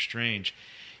Doctor Strange.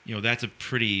 You know, that's a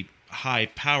pretty high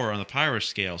power on the power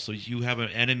scale. So you have an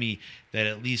enemy that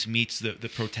at least meets the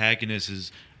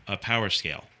protagonist's power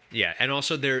scale. Yeah, and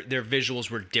also their visuals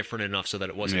were different enough so that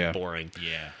it wasn't boring.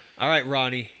 Yeah. All right,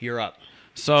 Ronnie, you're up.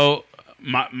 So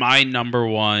my number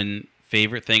one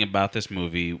favorite thing about this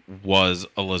movie was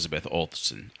Elizabeth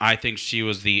Olsen. I think she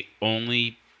was the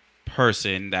only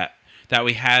person that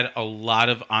we had a lot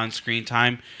of on-screen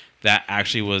time that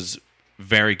actually was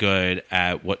very good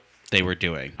at what they were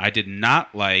doing. I did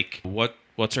not like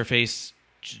what's her face,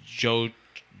 I'm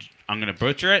gonna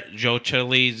butcher it, Joe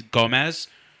Chiles Gomez.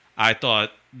 I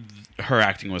thought her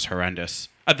acting was horrendous.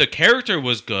 The character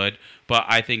was good, but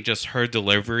I think just her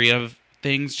delivery of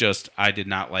things, I did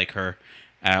not like her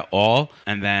at all.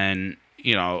 And then,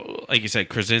 you know, like you said,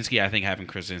 Krasinski, I think having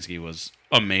Krasinski was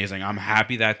amazing. I'm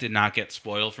happy that did not get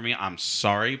spoiled for me. I'm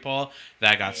sorry, Paul,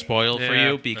 that got spoiled for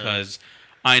you, because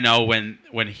I know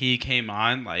when he came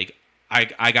on, like,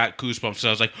 I got goosebumps. So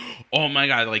I was like, oh my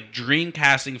God, like dream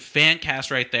casting, fan cast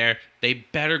right there. They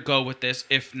better go with this.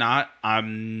 If not,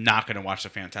 I'm not going to watch the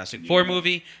Fantastic Four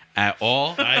movie at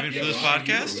all. Not even for this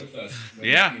podcast?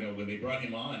 When they brought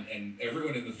him on and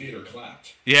everyone in the theater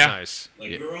clapped. Yeah. Nice.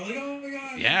 Like, we were all like, oh my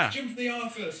God, it's Jim from The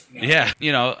Office. No. Yeah.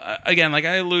 You know, again, like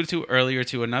I alluded to earlier,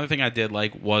 another thing I did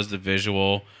like was the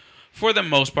visual. For the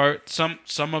most part, some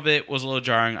of it was a little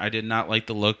jarring. I did not like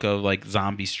the look of like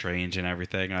Zombie Strange and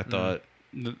everything. I thought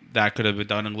that could have been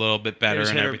done a little bit better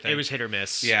and everything. It was hit or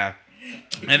miss. Yeah.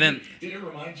 And then did it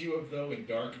remind you of though in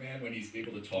Darkman when he's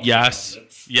able to talk? Yes.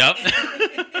 Yep.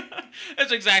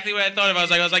 That's exactly what I thought of.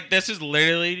 I was like, this is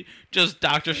literally just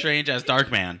Doctor Strange as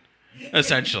Darkman,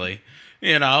 essentially.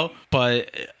 You know. But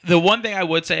the one thing I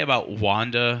would say about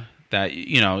Wanda that,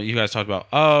 you guys talked about,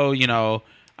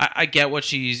 I get why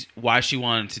she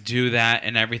wanted to do that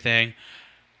and everything.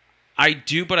 I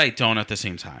do, but I don't at the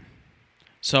same time.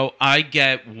 So I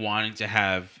get wanting to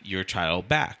have your child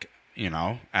back,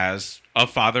 as a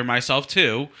father myself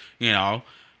too,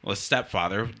 a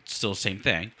stepfather, still same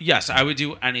thing. Yes, I would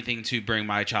do anything to bring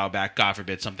my child back, God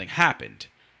forbid something happened.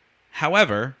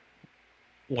 However,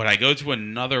 would I go to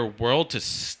another world to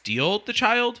steal the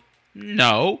child?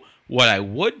 No. What I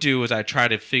would do is I try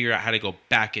to figure out how to go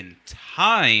back in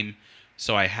time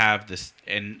so I have this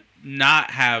and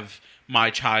not have my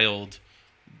child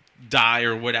die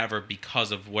or whatever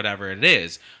because of whatever it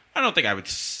is. I don't think I would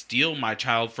steal my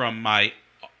child from my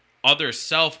other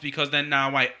self, because then now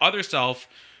my other self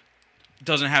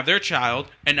doesn't have their child,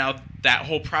 and now that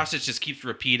whole process just keeps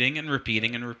repeating and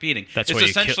repeating and repeating. It's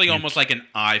essentially almost like an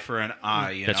eye for an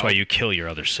eye. That's why you kill your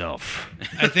other self.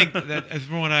 I think that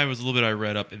from what I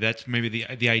read up, that's maybe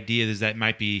the idea is that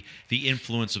might be the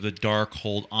influence of the dark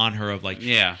hold on her of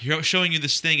showing you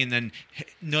this thing and then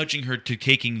nudging her to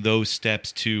taking those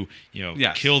steps to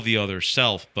kill the other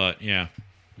self. But nudge.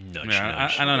 I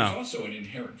don't know. There's also an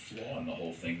inherent flaw in the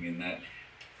whole thing in that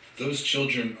those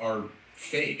children are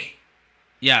fake.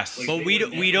 Yes, but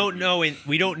we don't know in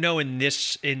the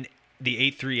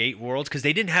 838 worlds, because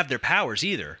they didn't have their powers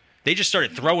either. They just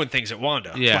started throwing things at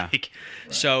Wanda. Yeah.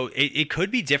 So it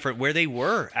could be different where they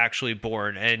were actually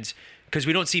born, and because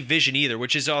we don't see Vision either,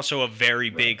 which is also a very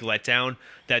big letdown.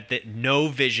 That no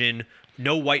Vision.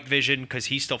 No White Vision, because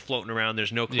he's still floating around.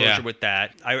 There's no closure with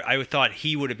that. I thought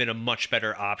he would have been a much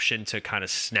better option to kind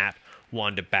of snap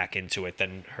Wanda back into it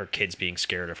than her kids being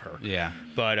scared of her. Yeah.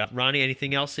 But Ronnie,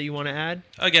 anything else that you want to add?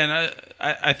 Again,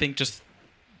 I think just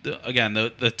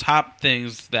the top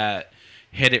things that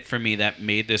hit it for me that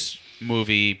made this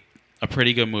movie a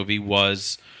pretty good movie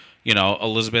was,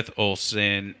 Elizabeth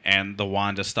Olsen and the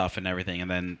Wanda stuff and everything,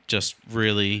 and then just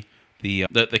really the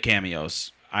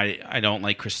cameos. I don't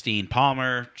like Christine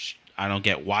Palmer. I don't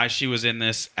get why she was in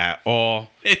this at all.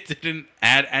 It didn't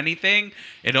add anything.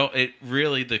 It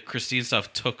really, the Christine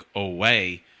stuff took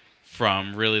away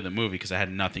from really the movie because it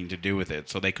had nothing to do with it.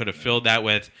 So they could have filled that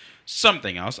with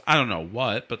something else. I don't know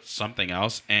what, but something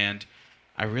else. And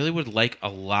I really would like a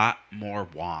lot more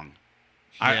Wong.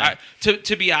 Yeah.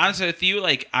 To be honest with you,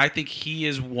 I think he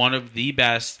is one of the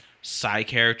best side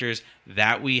characters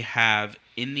that we have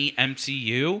in the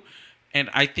MCU. And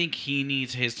I think he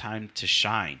needs his time to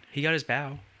shine. He got his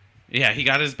bow. Yeah, he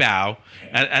got his bow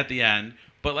at the end.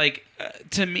 But,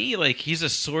 to me, he's a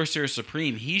Sorcerer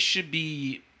Supreme. He should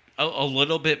be a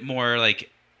little bit more,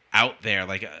 out there.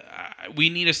 We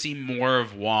need to see more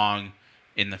of Wong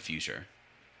in the future.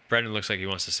 Brendan looks like he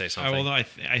wants to say something. I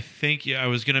think I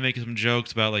was gonna make some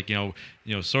jokes about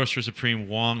Sorcerer Supreme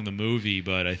Wong the movie,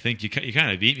 but I think you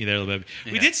kind of beat me there a little bit.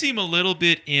 Yeah. We did see him a little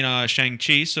bit in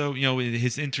Shang-Chi, so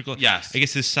his integral. Yes. I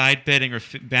guess his side betting or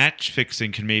match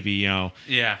fixing can maybe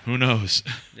Yeah. Who knows?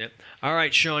 Yep. All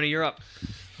right, Shawnee, you're up.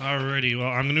 Alrighty, well,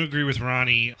 I'm going to agree with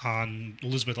Ronnie on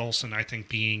Elizabeth Olsen, I think,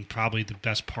 being probably the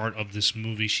best part of this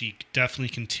movie. She definitely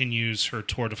continues her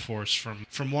tour de force from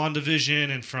WandaVision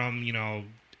and from,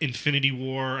 Infinity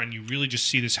War, and you really just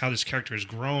see how this character has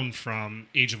grown from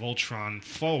Age of Ultron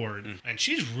forward, and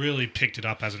she's really picked it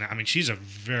up she's a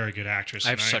very good actress.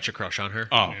 I have such a crush on her.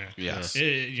 Oh, yes.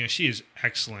 She is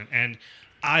excellent, and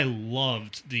I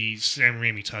loved the Sam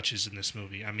Raimi touches in this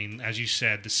movie. As you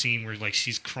said, the scene where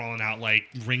she's crawling out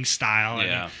Ring style.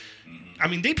 Yeah.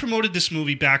 They promoted this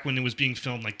movie back when it was being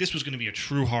filmed this was going to be a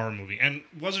true horror movie. And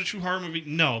was it a true horror movie?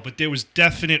 No, but there was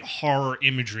definite horror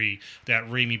imagery that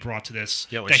Raimi brought to this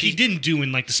he didn't do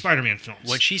in the Spider-Man films.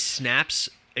 When she snaps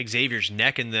Xavier's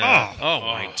neck in the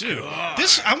my dude. God.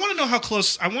 I want to know how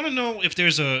close. I want to know if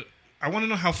there's I want to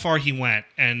know how far he went,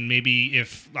 and maybe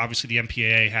if obviously the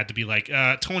MPAA had to be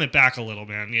tone it back a little,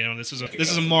 man. This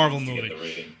is a Marvel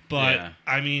movie. But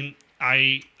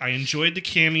I enjoyed the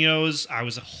cameos. I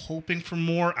was hoping for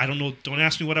more. I don't know. Don't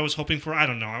ask me what I was hoping for. I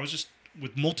don't know. I was just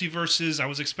with multiverses. I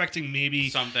was expecting maybe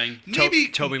something. Maybe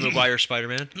Tobey Maguire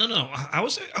Spider-Man. No. I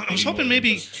was hoping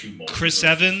maybe Chris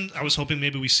Evans. I was hoping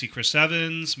maybe we see Chris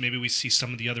Evans. Maybe we see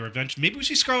some of the other Avengers. Maybe we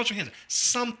see Scarlett Johansson.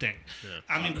 Something.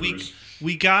 Yeah.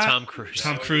 We got Tom Cruise.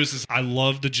 Tom Cruise. I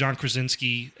love the John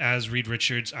Krasinski as Reed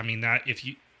Richards.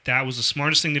 That was the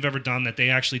smartest thing they've ever done. That they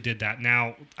actually did that.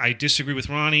 Now I disagree with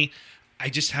Ronnie. I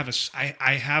just have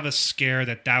I have a scare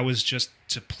that was just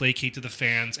to placate to the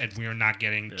fans, and we are not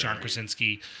getting John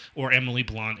Krasinski or Emily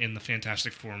Blunt in the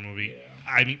Fantastic Four movie.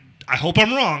 Yeah. I hope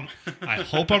I'm wrong.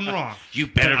 You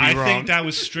better be wrong. I think that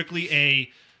was strictly a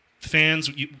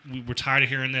fans. We were tired of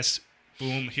hearing this.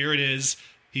 Boom, here it is.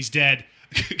 He's dead.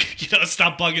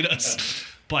 Stop bugging us.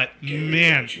 But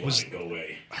man, was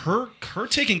her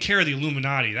taking care of the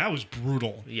Illuminati, that was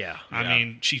brutal. Yeah. I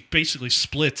mean, she basically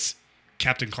splits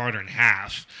Captain Carter in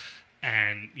half,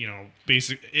 and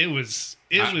it was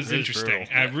interesting.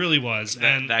 It really was.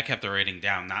 That kept the rating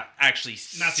down. Not actually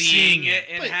seeing it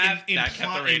in half. That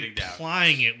kept the rating down.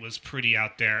 Implying it was pretty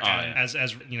out there. As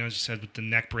you said, with the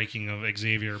neck breaking of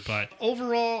Xavier. But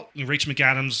overall, Rachel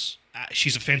McAdams,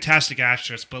 she's a fantastic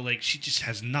actress, but she just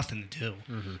has nothing to do.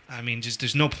 Mm-hmm. I mean,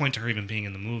 there's no point to her even being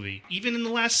in the movie. Even in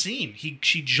the last scene,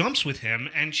 she jumps with him,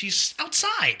 and she's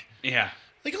outside. Yeah.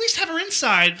 At least have her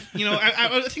inside.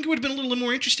 I think it would have been a little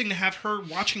more interesting to have her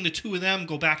watching the two of them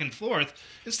go back and forth.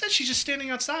 Instead, she's just standing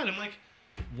outside. I'm like,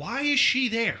 why is she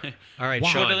there? All right,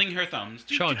 twiddling her thumbs.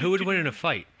 Sean, who would win in a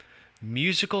fight?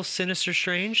 Musical Sinister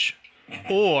Strange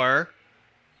or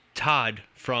Todd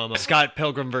from Scott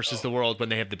Pilgrim versus the World when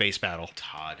they have the bass battle?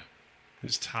 Todd.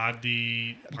 Is Todd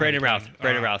the... Brandon Routh.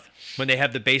 When they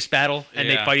have the bass battle and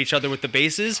they fight each other with the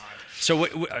basses. So,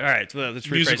 all right, let's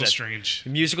rephrase Musical that. Strange.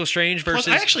 Musical Strange versus...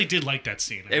 Plus, I actually did like that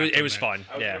scene. It was fun,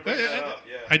 yeah.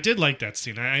 I did like that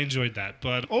scene. I enjoyed that.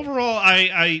 But overall,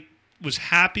 I was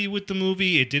happy with the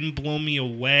movie. It didn't blow me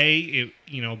away,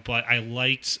 but I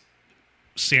liked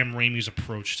Sam Raimi's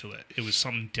approach to it. It was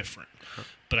something different.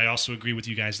 But I also agree with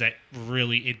you guys that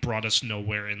really it brought us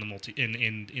nowhere in the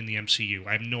in the MCU.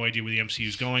 I have no idea where the MCU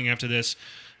is going after this.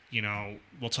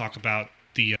 We'll talk about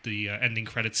the ending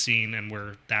credits scene and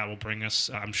where that will bring us,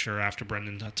 I'm sure, after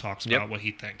Brendan talks about what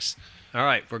he thinks. All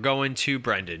right, we're going to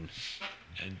Brendan.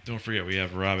 And don't forget, we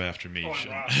have Rob after me. Rob.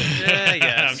 Yeah,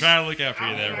 yes. I'm trying to look out for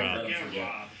you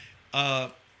there,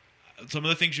 Rob. Some of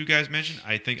the things you guys mentioned,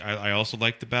 I think I also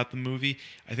liked about the movie.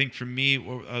 I think for me,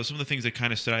 some of the things that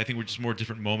kind of stood out, I think were just more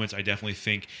different moments. I definitely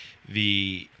think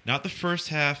not the first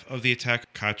half of the attack,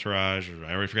 Kataraj, or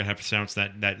I already forgot how to pronounce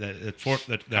that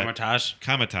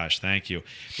Kamatage, thank you.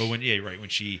 But when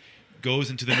she goes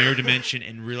into the mirror dimension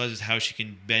and realizes how she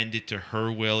can bend it to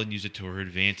her will and use it to her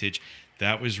advantage.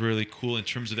 That was really cool in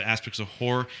terms of the aspects of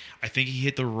horror. I think he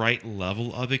hit the right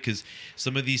level of it because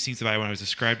some of these things when I was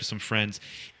described to some friends,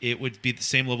 it would be the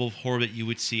same level of horror that you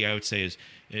would see, I would say, is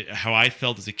how I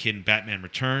felt as a kid in Batman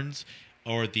Returns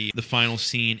or the final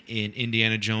scene in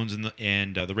Indiana Jones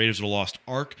and the Raiders of the Lost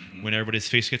Ark when everybody's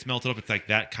face gets melted up. It's like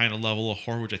that kind of level of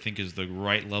horror, which I think is the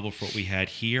right level for what we had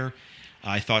here.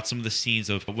 I thought some of the scenes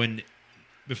of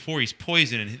before he's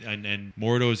poisoned and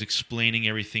Mordo is explaining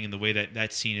everything and the way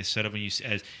that scene is set up when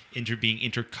being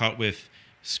intercut with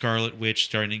Scarlet Witch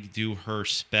starting to do her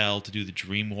spell to do the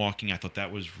dream walking. I thought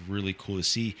that was really cool to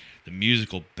see. The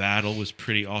musical battle was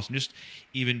pretty awesome. Just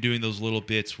even doing those little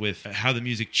bits with how the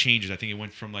music changes. I think it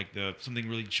went from something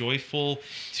really joyful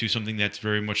to something that's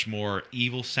very much more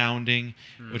evil sounding,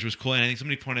 which was cool. And I think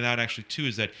somebody pointed out actually too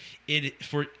is that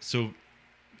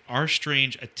our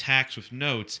Strange attacks with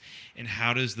notes, and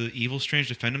how does the evil Strange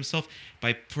defend himself?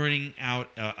 By putting out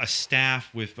a staff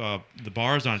with the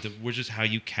bars on it, which is how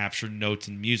you capture notes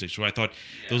and music. So I thought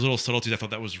those little subtleties, I thought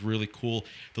that was really cool.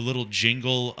 The little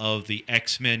jingle of the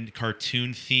X-Men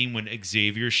cartoon theme when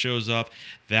Xavier shows up,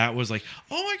 that was like,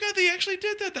 oh my God, they actually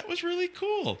did that. That was really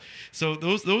cool. So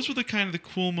those were the kind of the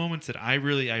cool moments that I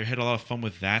had a lot of fun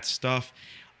with that stuff.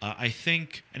 I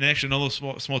think, and actually another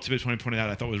small tidbit when I pointed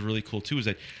out I thought was really cool too, is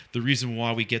that the reason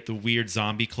why we get the weird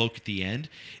zombie cloak at the end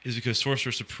is because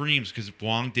Sorcerer Supremes, because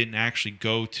Wong didn't actually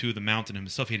go to the mountain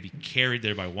himself, he had to be carried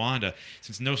there by Wanda.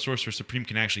 Since no Sorcerer Supreme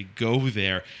can actually go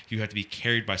there, you have to be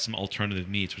carried by some alternative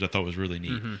means, which I thought was really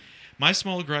neat. Mm-hmm. My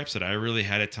small gripes that I really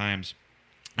had at times,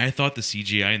 I thought the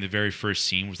CGI in the very first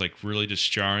scene was really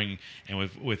just jarring, and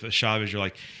with Chavez, you're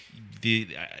like,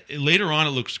 later on it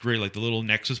looks great. Like the little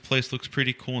Nexus place looks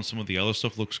pretty cool, and some of the other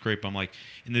stuff looks great. But I'm like,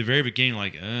 in the very beginning,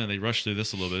 they rushed through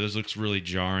this a little bit. This looks really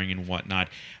jarring and whatnot.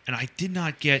 And I did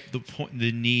not get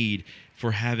the need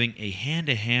for having a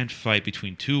hand-to-hand fight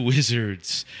between two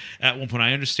wizards at one point.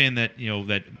 I understand that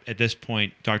that at this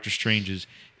point Doctor Strange is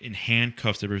in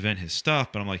handcuffs to prevent his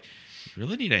stuff, but I'm like, you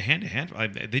really need a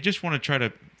hand-to-hand? They just want to try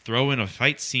to throw in a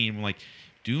fight scene,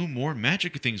 do more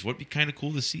magic things. Would be kind of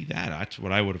cool to see that. That's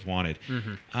what I would have wanted.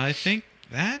 Mm-hmm. I think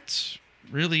that's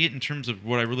really it in terms of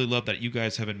what I really love that you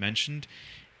guys haven't mentioned,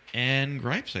 and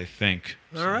gripes, I think.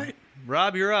 All right.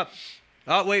 Rob, you're up.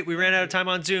 Oh, wait, we ran out of time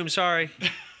on Zoom. Sorry.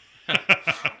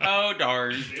 Oh,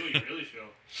 darn. Really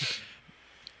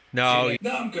No.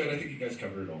 No, I'm good. I think you guys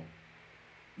covered it all.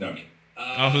 No, I'm kidding.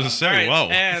 I was going to say, whoa.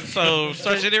 And so,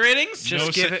 the ratings?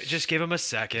 Just give him a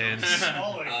second.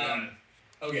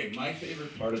 Okay, my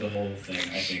favorite part of the whole thing,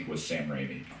 I think, was Sam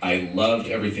Raimi. I loved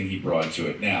everything he brought to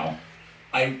it. Now,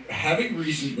 having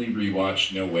recently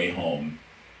rewatched No Way Home,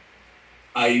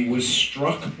 I was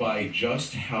struck by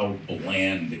just how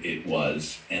bland it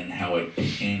was and how it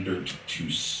pandered to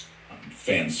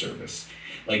fan service.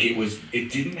 Like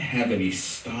it didn't have any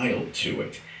style to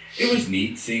it. It was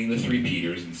neat seeing the three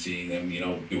Peters and seeing them,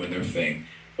 doing their thing.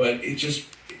 But it just,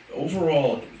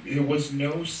 overall, there was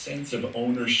no sense of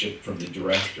ownership from the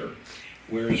director.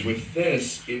 Whereas with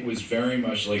this, it was very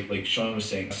much like Sean was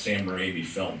saying, a Sam Raimi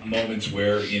film. Moments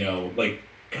where,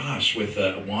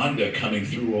 with Wanda coming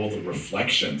through all the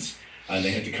reflections and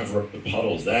they had to cover up the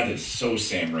puddles, that is so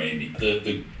Sam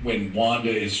Raimi. When Wanda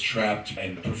is trapped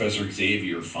and Professor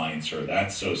Xavier finds her,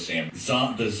 that's so Sam.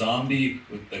 The zombie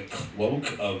with the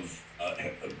cloak of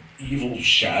evil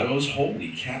shadows,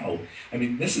 holy cow. I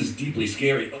mean, this is deeply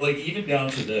scary. Like, even down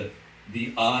to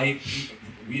the eye,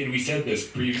 we said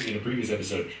this in a previous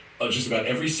episode, just about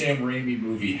every Sam Raimi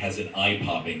movie has an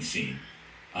eye-popping scene.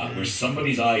 Where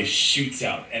somebody's eye shoots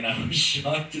out, and I was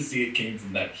shocked to see it came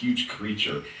from that huge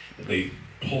creature that they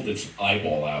pulled its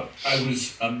eyeball out. I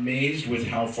was amazed with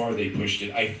how far they pushed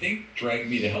it. I think Drag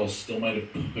Me to Hell still might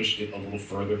have pushed it a little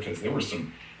further, because there were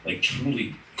some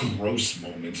truly gross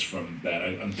moments from that.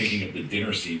 I'm thinking of the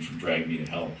dinner scene from Drag Me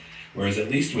to Hell, whereas at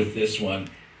least with this one,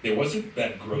 there wasn't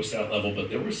that gross out level, but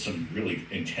there was some really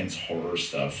intense horror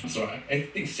stuff. So I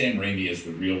think Sam Raimi is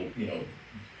the real,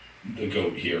 the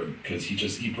GOAT here, because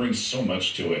he brings so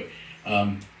much to it.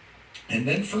 And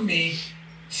then for me,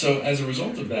 so as a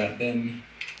result of that, then,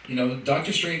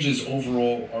 Doctor Strange's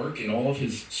overall arc and all of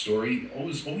his story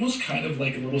was almost kind of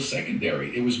like a little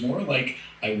secondary. It was more like,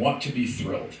 I want to be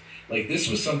thrilled. Like, this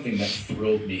was something that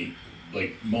thrilled me,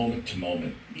 moment to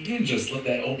moment. Even just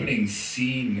that opening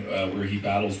scene where he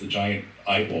battles the giant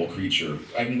eyeball creature.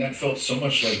 I mean, that felt so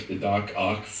much like the Doc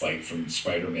Ock fight from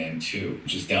Spider-Man 2,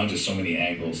 just down to so many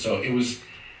angles. So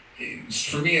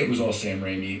for me, it was all Sam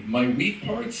Raimi. My weak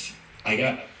parts, I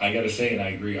gotta say, and I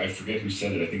agree, I forget who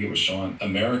said it, I think it was Sean.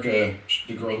 America,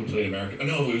 the girl who played America,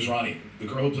 no, it was Ronnie. The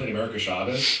girl who played America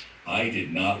Chavez, I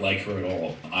did not like her at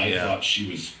all. I thought she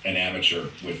was an amateur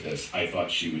with this. I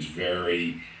thought she was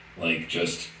very,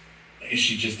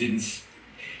 she just didn't.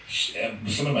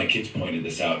 Some of my kids pointed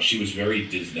this out. She was very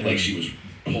Disney, like she was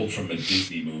pulled from a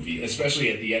Disney movie,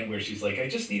 especially at the end where she's like, I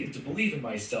just needed to believe in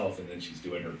myself, and then she's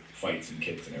doing her fights and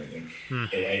kicks and everything.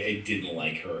 I didn't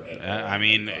like her at all. I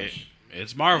mean,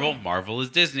 it's Marvel. Marvel is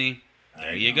Disney.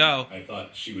 There you go. I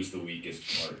thought she was the weakest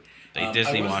part. They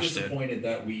Disney washed it. I I was disappointed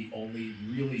that we only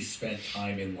really spent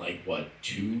time in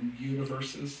 2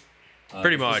 universes.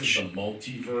 Pretty much. This is the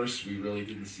multiverse. We really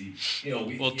didn't see.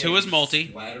 2 is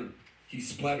multi. He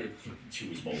splattered through.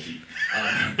 2 is multi.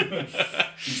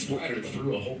 He splattered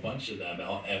through a whole bunch of them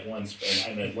at once,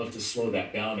 and I'd love to slow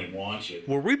that down and watch it.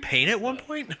 Were we pain at one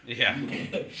point? Yeah.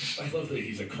 I love that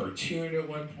he's a cartoon at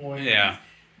one point. Yeah.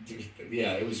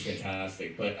 Yeah, it was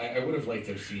fantastic. But I would have liked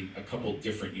to have seen a couple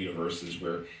different universes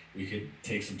where we could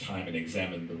take some time and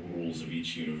examine the rules of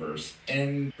each universe.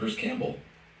 And Bruce Campbell.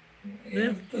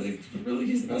 Yeah. Really,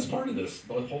 he's the best part of this,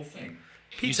 the whole thing.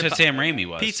 You said Sam Raimi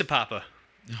was. Pizza Papa.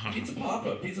 Pizza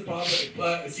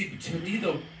Papa. See, to me,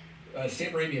 though,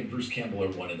 Sam Raimi and Bruce Campbell are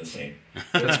one and the same.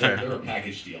 That's fair. They're a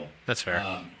package deal. That's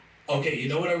fair. Okay, you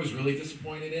know what I was really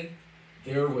disappointed in?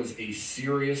 There was a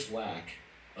serious lack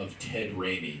of Ted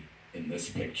Raimi in this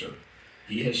picture.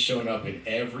 He has shown up in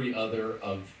every other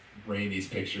of Raimi's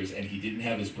pictures, and he didn't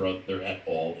have his brother at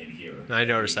all in here. I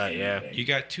noticed that, yeah. You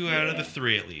got 2 out of the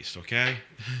 3 at least, okay?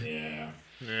 Yeah.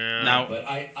 Now, but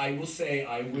I will say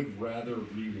I would rather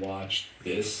rewatch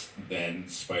this than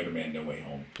Spider-Man No Way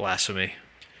Home. Blasphemy.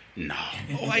 no.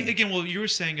 You were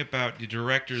saying about the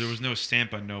director, there was no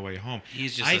stamp on No Way Home.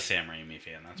 He's just a Sam Raimi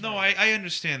fan. That's I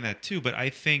understand that too, but I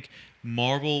think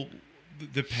Marvel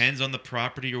depends on the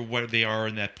property or what they are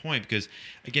in that point. Because,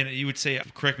 again, you would say,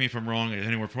 correct me if I'm wrong,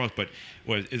 anywhere wrong, but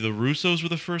the Russos were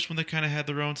the first one that kind of had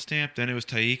their own stamp. Then it was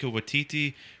Taika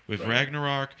Waititi with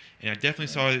Ragnarok, and I definitely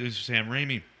saw it was Sam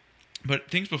Raimi.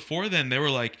 But things before then, they were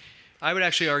like, I would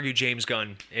actually argue James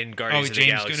Gunn in Guardians of the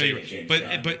Galaxy.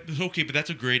 But that's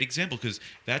a great example, because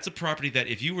that's a property that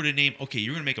if you were to name, okay,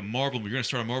 you're going to make a Marvel, you're going to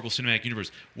start a Marvel Cinematic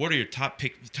Universe, what are your top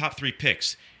 3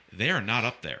 picks? They are not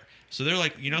up there. So they're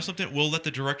like, you know something? We'll let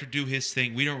the director do his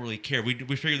thing. We don't really care. We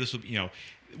figure this will,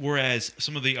 Whereas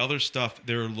some of the other stuff,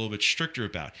 they're a little bit stricter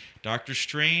about. Doctor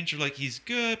Strange, like, he's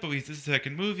good, but this is the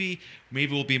second movie.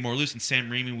 Maybe we'll be more loose. And Sam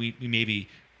Raimi,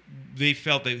 they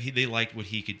felt that they liked what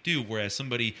he could do. Whereas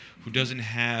somebody who doesn't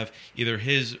have either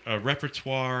his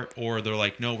repertoire, or they're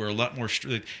like, no, we're a lot more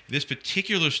strict. This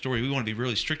particular story, we want to be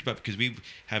really strict about because we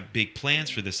have big plans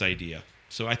for this idea.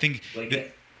 So I think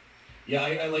Yeah,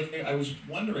 I was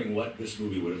wondering what this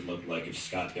movie would have looked like if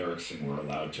Scott Derrickson were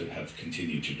allowed to have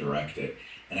continued to direct it,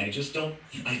 and I just don't.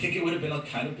 I think it would have been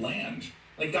kind of bland.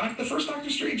 Like the first Doctor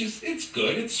Strange it's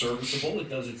good, it's serviceable, it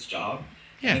does its job.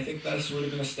 Yeah. And I think this would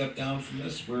have been a step down from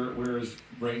this, whereas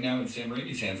right now in Sam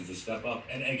Raimi's hands it's a step up.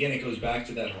 And again, it goes back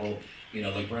to that whole,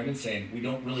 like Brendan's saying, we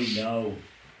don't really know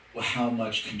how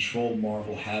much control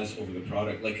Marvel has over the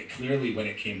product. Like clearly when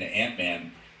it came to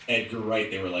Ant-Man, Edgar Wright,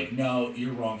 they were like, no,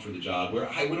 you're wrong for the job. Where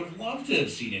I would have loved to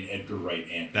have seen an Edgar Wright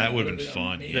Ant-Man. That would have been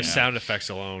fun. amazing. The sound effects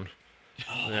alone.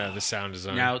 Yeah, the sound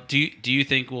design. Now, do you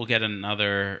think we'll get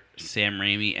another Sam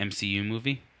Raimi MCU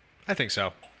movie? I think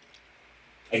so.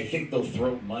 I think they'll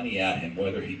throw money at him,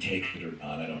 whether he takes it or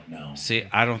not. I don't know. See,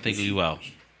 I don't think we will.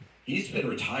 He's been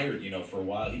retired, for a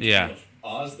while. Yeah.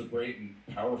 Oz the Great and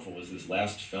Powerful was his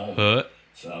last film. Huh?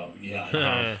 So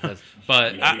yeah.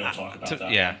 But we don't talk about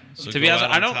that. yeah, So to be go honest,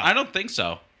 out on top. I don't think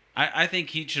so. I think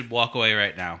he should walk away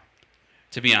right now.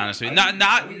 To be honest with you,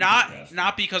 I wouldn't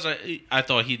not because I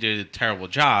thought he did a terrible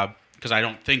job, because I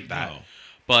don't think that. No.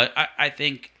 But I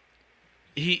think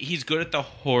he's good at the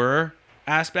horror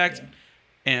aspect, Yeah.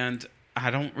 and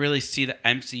I don't really see the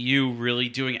MCU really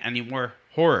doing any more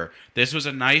horror. This was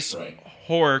a nice Right.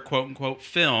 horror, quote unquote,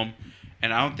 film,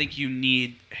 and I don't think you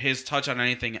need his touch on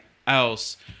anything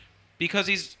else, because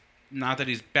he's not that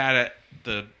he's bad at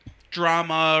the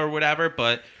drama or whatever,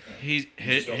 but his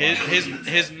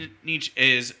niche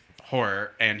is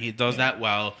horror, and he does that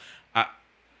well.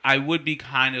 I would be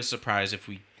kind of surprised if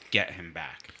we get him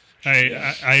back.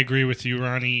 I agree with you,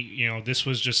 Ronnie. This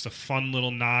was just a fun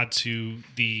little nod to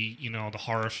the the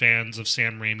horror fans of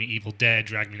Sam Raimi, Evil Dead,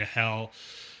 Drag Me to Hell.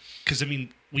 Because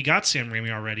we got Sam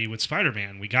Raimi already with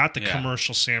Spider-Man. We got the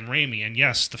commercial Sam Raimi, and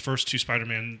yes, the first two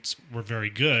Spider-Mans were very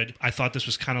good. I thought this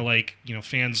was kind of like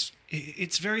fans.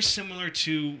 It's very similar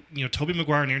to Tobey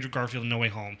Maguire and Andrew Garfield in No Way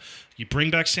Home. You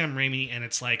bring back Sam Raimi, and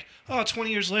it's like,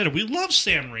 20 years later, we love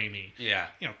Sam Raimi. Yeah.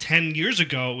 10 years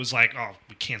ago, it was like,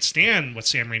 we can't stand what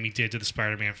Sam Raimi did to the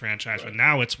Spider-Man franchise. Right. But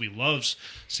now we love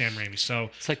Sam Raimi. So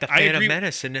It's like the Phantom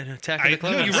Menace and Attack of the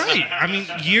Clones. No,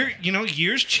 you're right.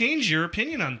 Years change your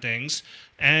opinion on things.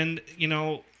 And,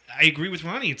 I agree with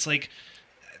Ronnie. It's like,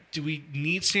 do we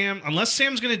need Sam? Unless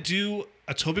Sam's going to do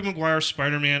a Tobey Maguire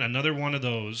Spider-Man, another one of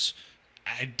those,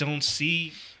 I don't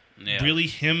see really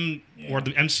him or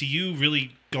the MCU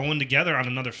really going together on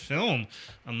another film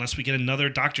unless we get another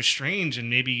Doctor Strange and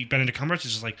maybe Benedict Cumberbatch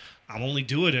is just like, I'll only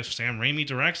do it if Sam Raimi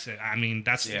directs it.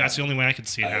 That's the only way I could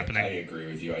see it happening. I agree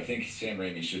with you. I think Sam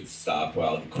Raimi should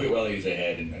quit while he's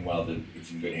ahead and while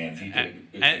it's in good hands. He did a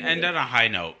good thing And with on it. a high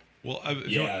note. Well,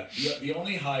 the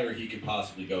only higher he could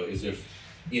possibly go is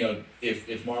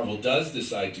if Marvel does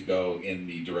decide to go in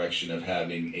the direction of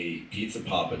having a Pizza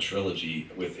Papa trilogy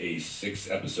with a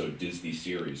 6-episode Disney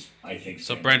series. I think.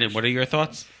 So, Sam Brendan, Raimi what are your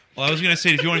thoughts? Well, I was going to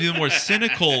say, if you want to do the more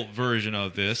cynical version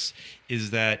of this,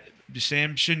 is that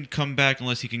Sam shouldn't come back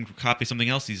unless he can copy something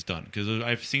else he's done. Because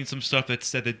I've seen some stuff that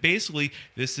said that basically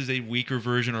this is a weaker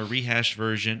version or rehashed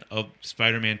version of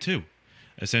Spider-Man 2.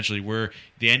 Essentially, where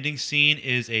the ending scene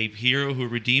is a hero who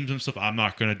redeems himself. I'm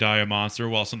not going to die a monster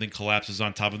while something collapses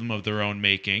on top of them of their own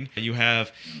making. You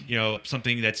have,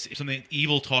 something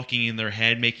evil talking in their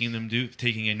head, making them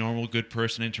taking a normal good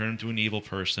person and turn them to an evil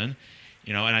person.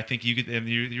 And I think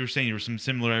you were saying there were some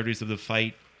similarities of the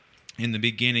fight in the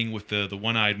beginning with the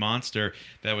one-eyed monster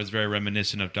that was very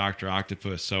reminiscent of Dr.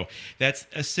 Octopus. So that's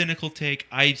a cynical take.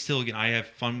 I have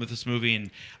fun with this movie,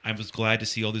 and I was glad to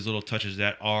see all these little touches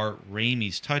that are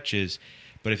Raimi's touches.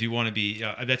 But if you want to be,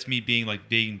 that's me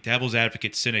being devil's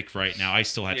advocate cynic right now. I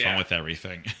still had fun with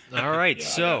everything. All right, I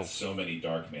so got so many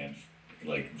Darkman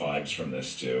vibes from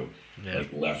this too,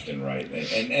 left and right,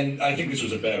 and I think this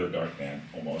was a better Darkman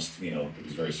almost. It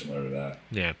was very similar to that.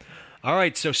 yeah. All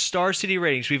right, so Star City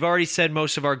ratings. We've already said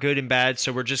most of our good and bad,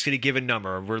 so we're just going to give a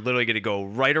number. We're literally going to go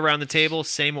right around the table,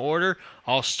 same order.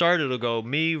 I'll start. It'll go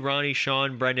me, Ronnie,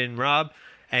 Sean, Brendan, Rob,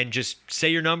 and just say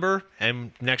your number,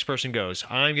 and next person goes.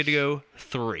 I'm going to go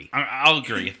 3. I'll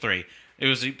agree, 3. It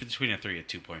was between a 3 and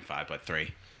 2.5, but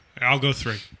 3. I'll go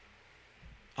 3.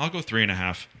 I'll go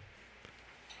 3.5.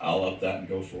 I'll up that and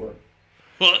go 4.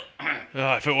 Well,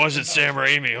 if it wasn't Sam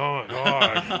Raimi, oh my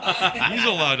God. He's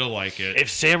allowed to like it. If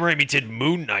Sam Raimi did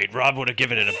Moon Knight, Rob would have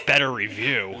given it a better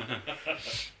review.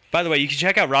 By the way, you can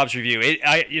check out Rob's review.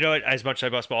 As much as I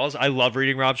bust balls, I love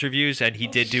reading Rob's reviews, and he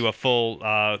did do a full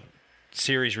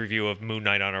series review of Moon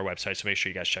Knight on our website, so make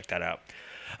sure you guys check that out.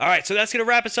 All right, so that's going to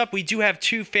wrap us up. We do have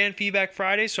 2 Fan Feedback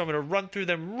Fridays, so I'm going to run through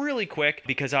them really quick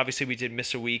because obviously we did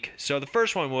miss a week. So the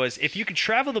first one was, if you could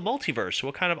travel the multiverse,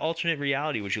 what kind of alternate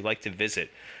reality would you like to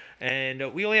visit?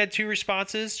 And we only had 2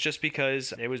 responses just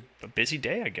because it was a busy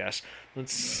day, I guess.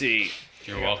 Let's see.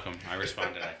 You're welcome. I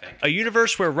responded, I think. A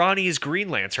universe where Ronnie is Green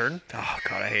Lantern. Oh,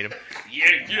 God, I hate him.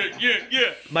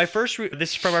 Yeah. My first,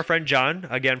 this is from our friend John,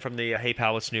 again from the Hey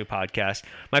Pal, What's New podcast.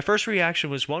 My first reaction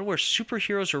was one where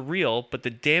superheroes are real, but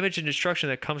the damage and destruction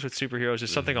that comes with superheroes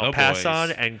is something I'll pass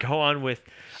on and go on with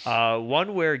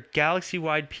one where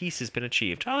galaxy-wide peace has been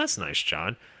achieved. Oh, that's nice,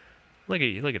 John. Look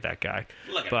at that guy.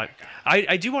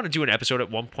 I do want to do an episode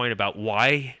at one point about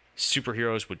why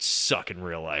superheroes would suck in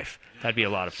real life. That'd be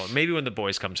a lot of fun. Maybe when The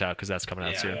Boys comes out, because that's coming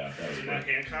out soon.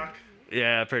 Hancock?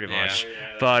 Yeah, pretty much.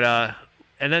 But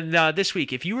and then this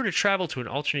week, if you were to travel to an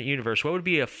alternate universe, what would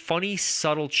be a funny,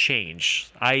 subtle change?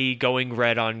 I.e., going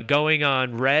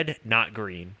on red, not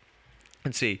green.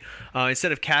 Let's see.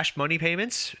 Instead of cash money,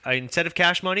 payments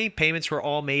were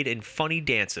all made in funny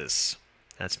dances.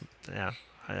 That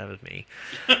was me.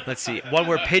 Let's see. One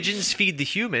where pigeons feed the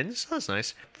humans. That's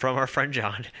nice. From our friend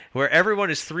John. Where everyone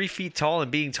is 3 feet tall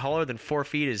and being taller than 4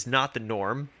 feet is not the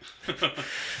norm.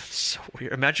 So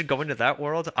weird. Imagine going to that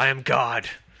world. I am God.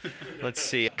 Let's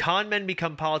see. Con men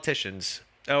become politicians.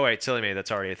 Oh, wait. Silly me.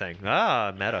 That's already a thing.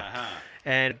 Meta.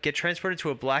 And get transported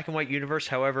to a black and white universe.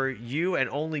 However, you and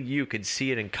only you could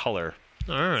see it in color.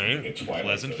 All right.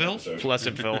 Pleasantville.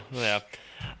 Yeah.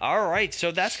 All right,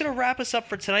 so that's going to wrap us up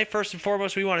for tonight. First and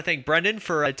foremost, we want to thank Brendan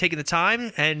for taking the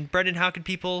time. And Brendan, how can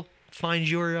people find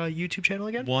your YouTube channel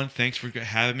again? One, thanks for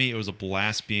having me. It was a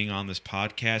blast being on this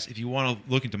podcast. If you want to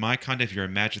look into my content, if you're a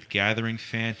Magic the Gathering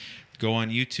fan, go on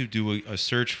YouTube, do a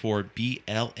search for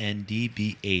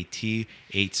Blndbat8719,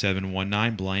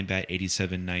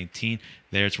 Blndbat8719.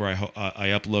 There's where I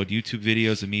upload YouTube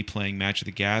videos of me playing Magic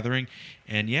the Gathering.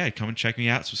 And yeah, come and check me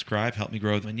out, subscribe, help me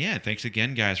grow. And yeah, thanks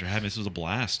again, guys, for having me. This was a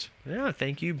blast. Yeah,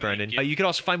 thank you, Brendan. You can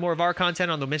also find more of our content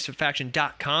on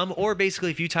themisfitfaction.com, or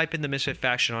basically if you type in The Misfit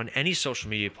Faction on any social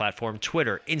media platform,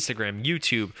 Twitter, Instagram,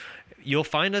 YouTube, you'll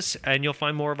find us and you'll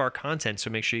find more of our content.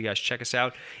 So make sure you guys check us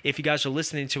out. If you guys are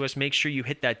listening to us, make sure you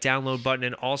hit that download button,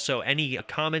 and also any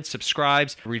comments,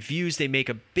 subscribes, reviews. They make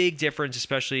a big difference,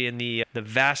 especially in the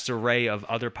vast array of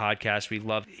other podcasts. We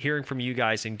love hearing from you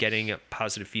guys and getting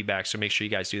positive feedback. So make sure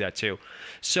you guys do that too.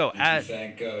 So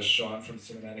thank Sean from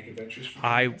Cinematic Adventures.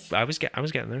 I was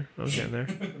getting there.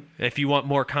 If you want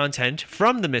more content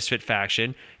from the Misfit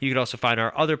Faction, you can also find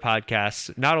our other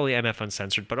podcasts, not only MF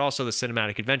Uncensored, but also the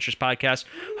Cinematic Adventures podcast,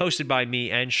 hosted by me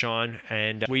and Sean.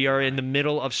 And we are in the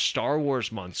middle of Star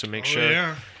Wars month, so make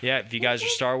sure, if you guys are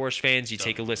Star Wars fans, you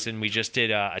take a listen. We just did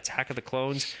Attack of the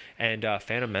Clones and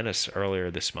Phantom Menace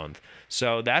earlier this month.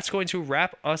 So that's going to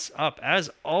wrap us up. As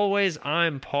always,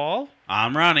 I'm Paul.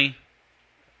 I'm Ronnie.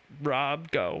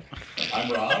 Rob, go.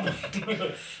 I'm Rob.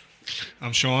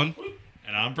 I'm Sean.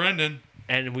 And I'm Brendan.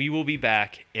 And we will be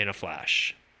back in a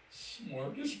flash.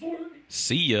 Smorgasbord.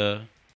 See ya.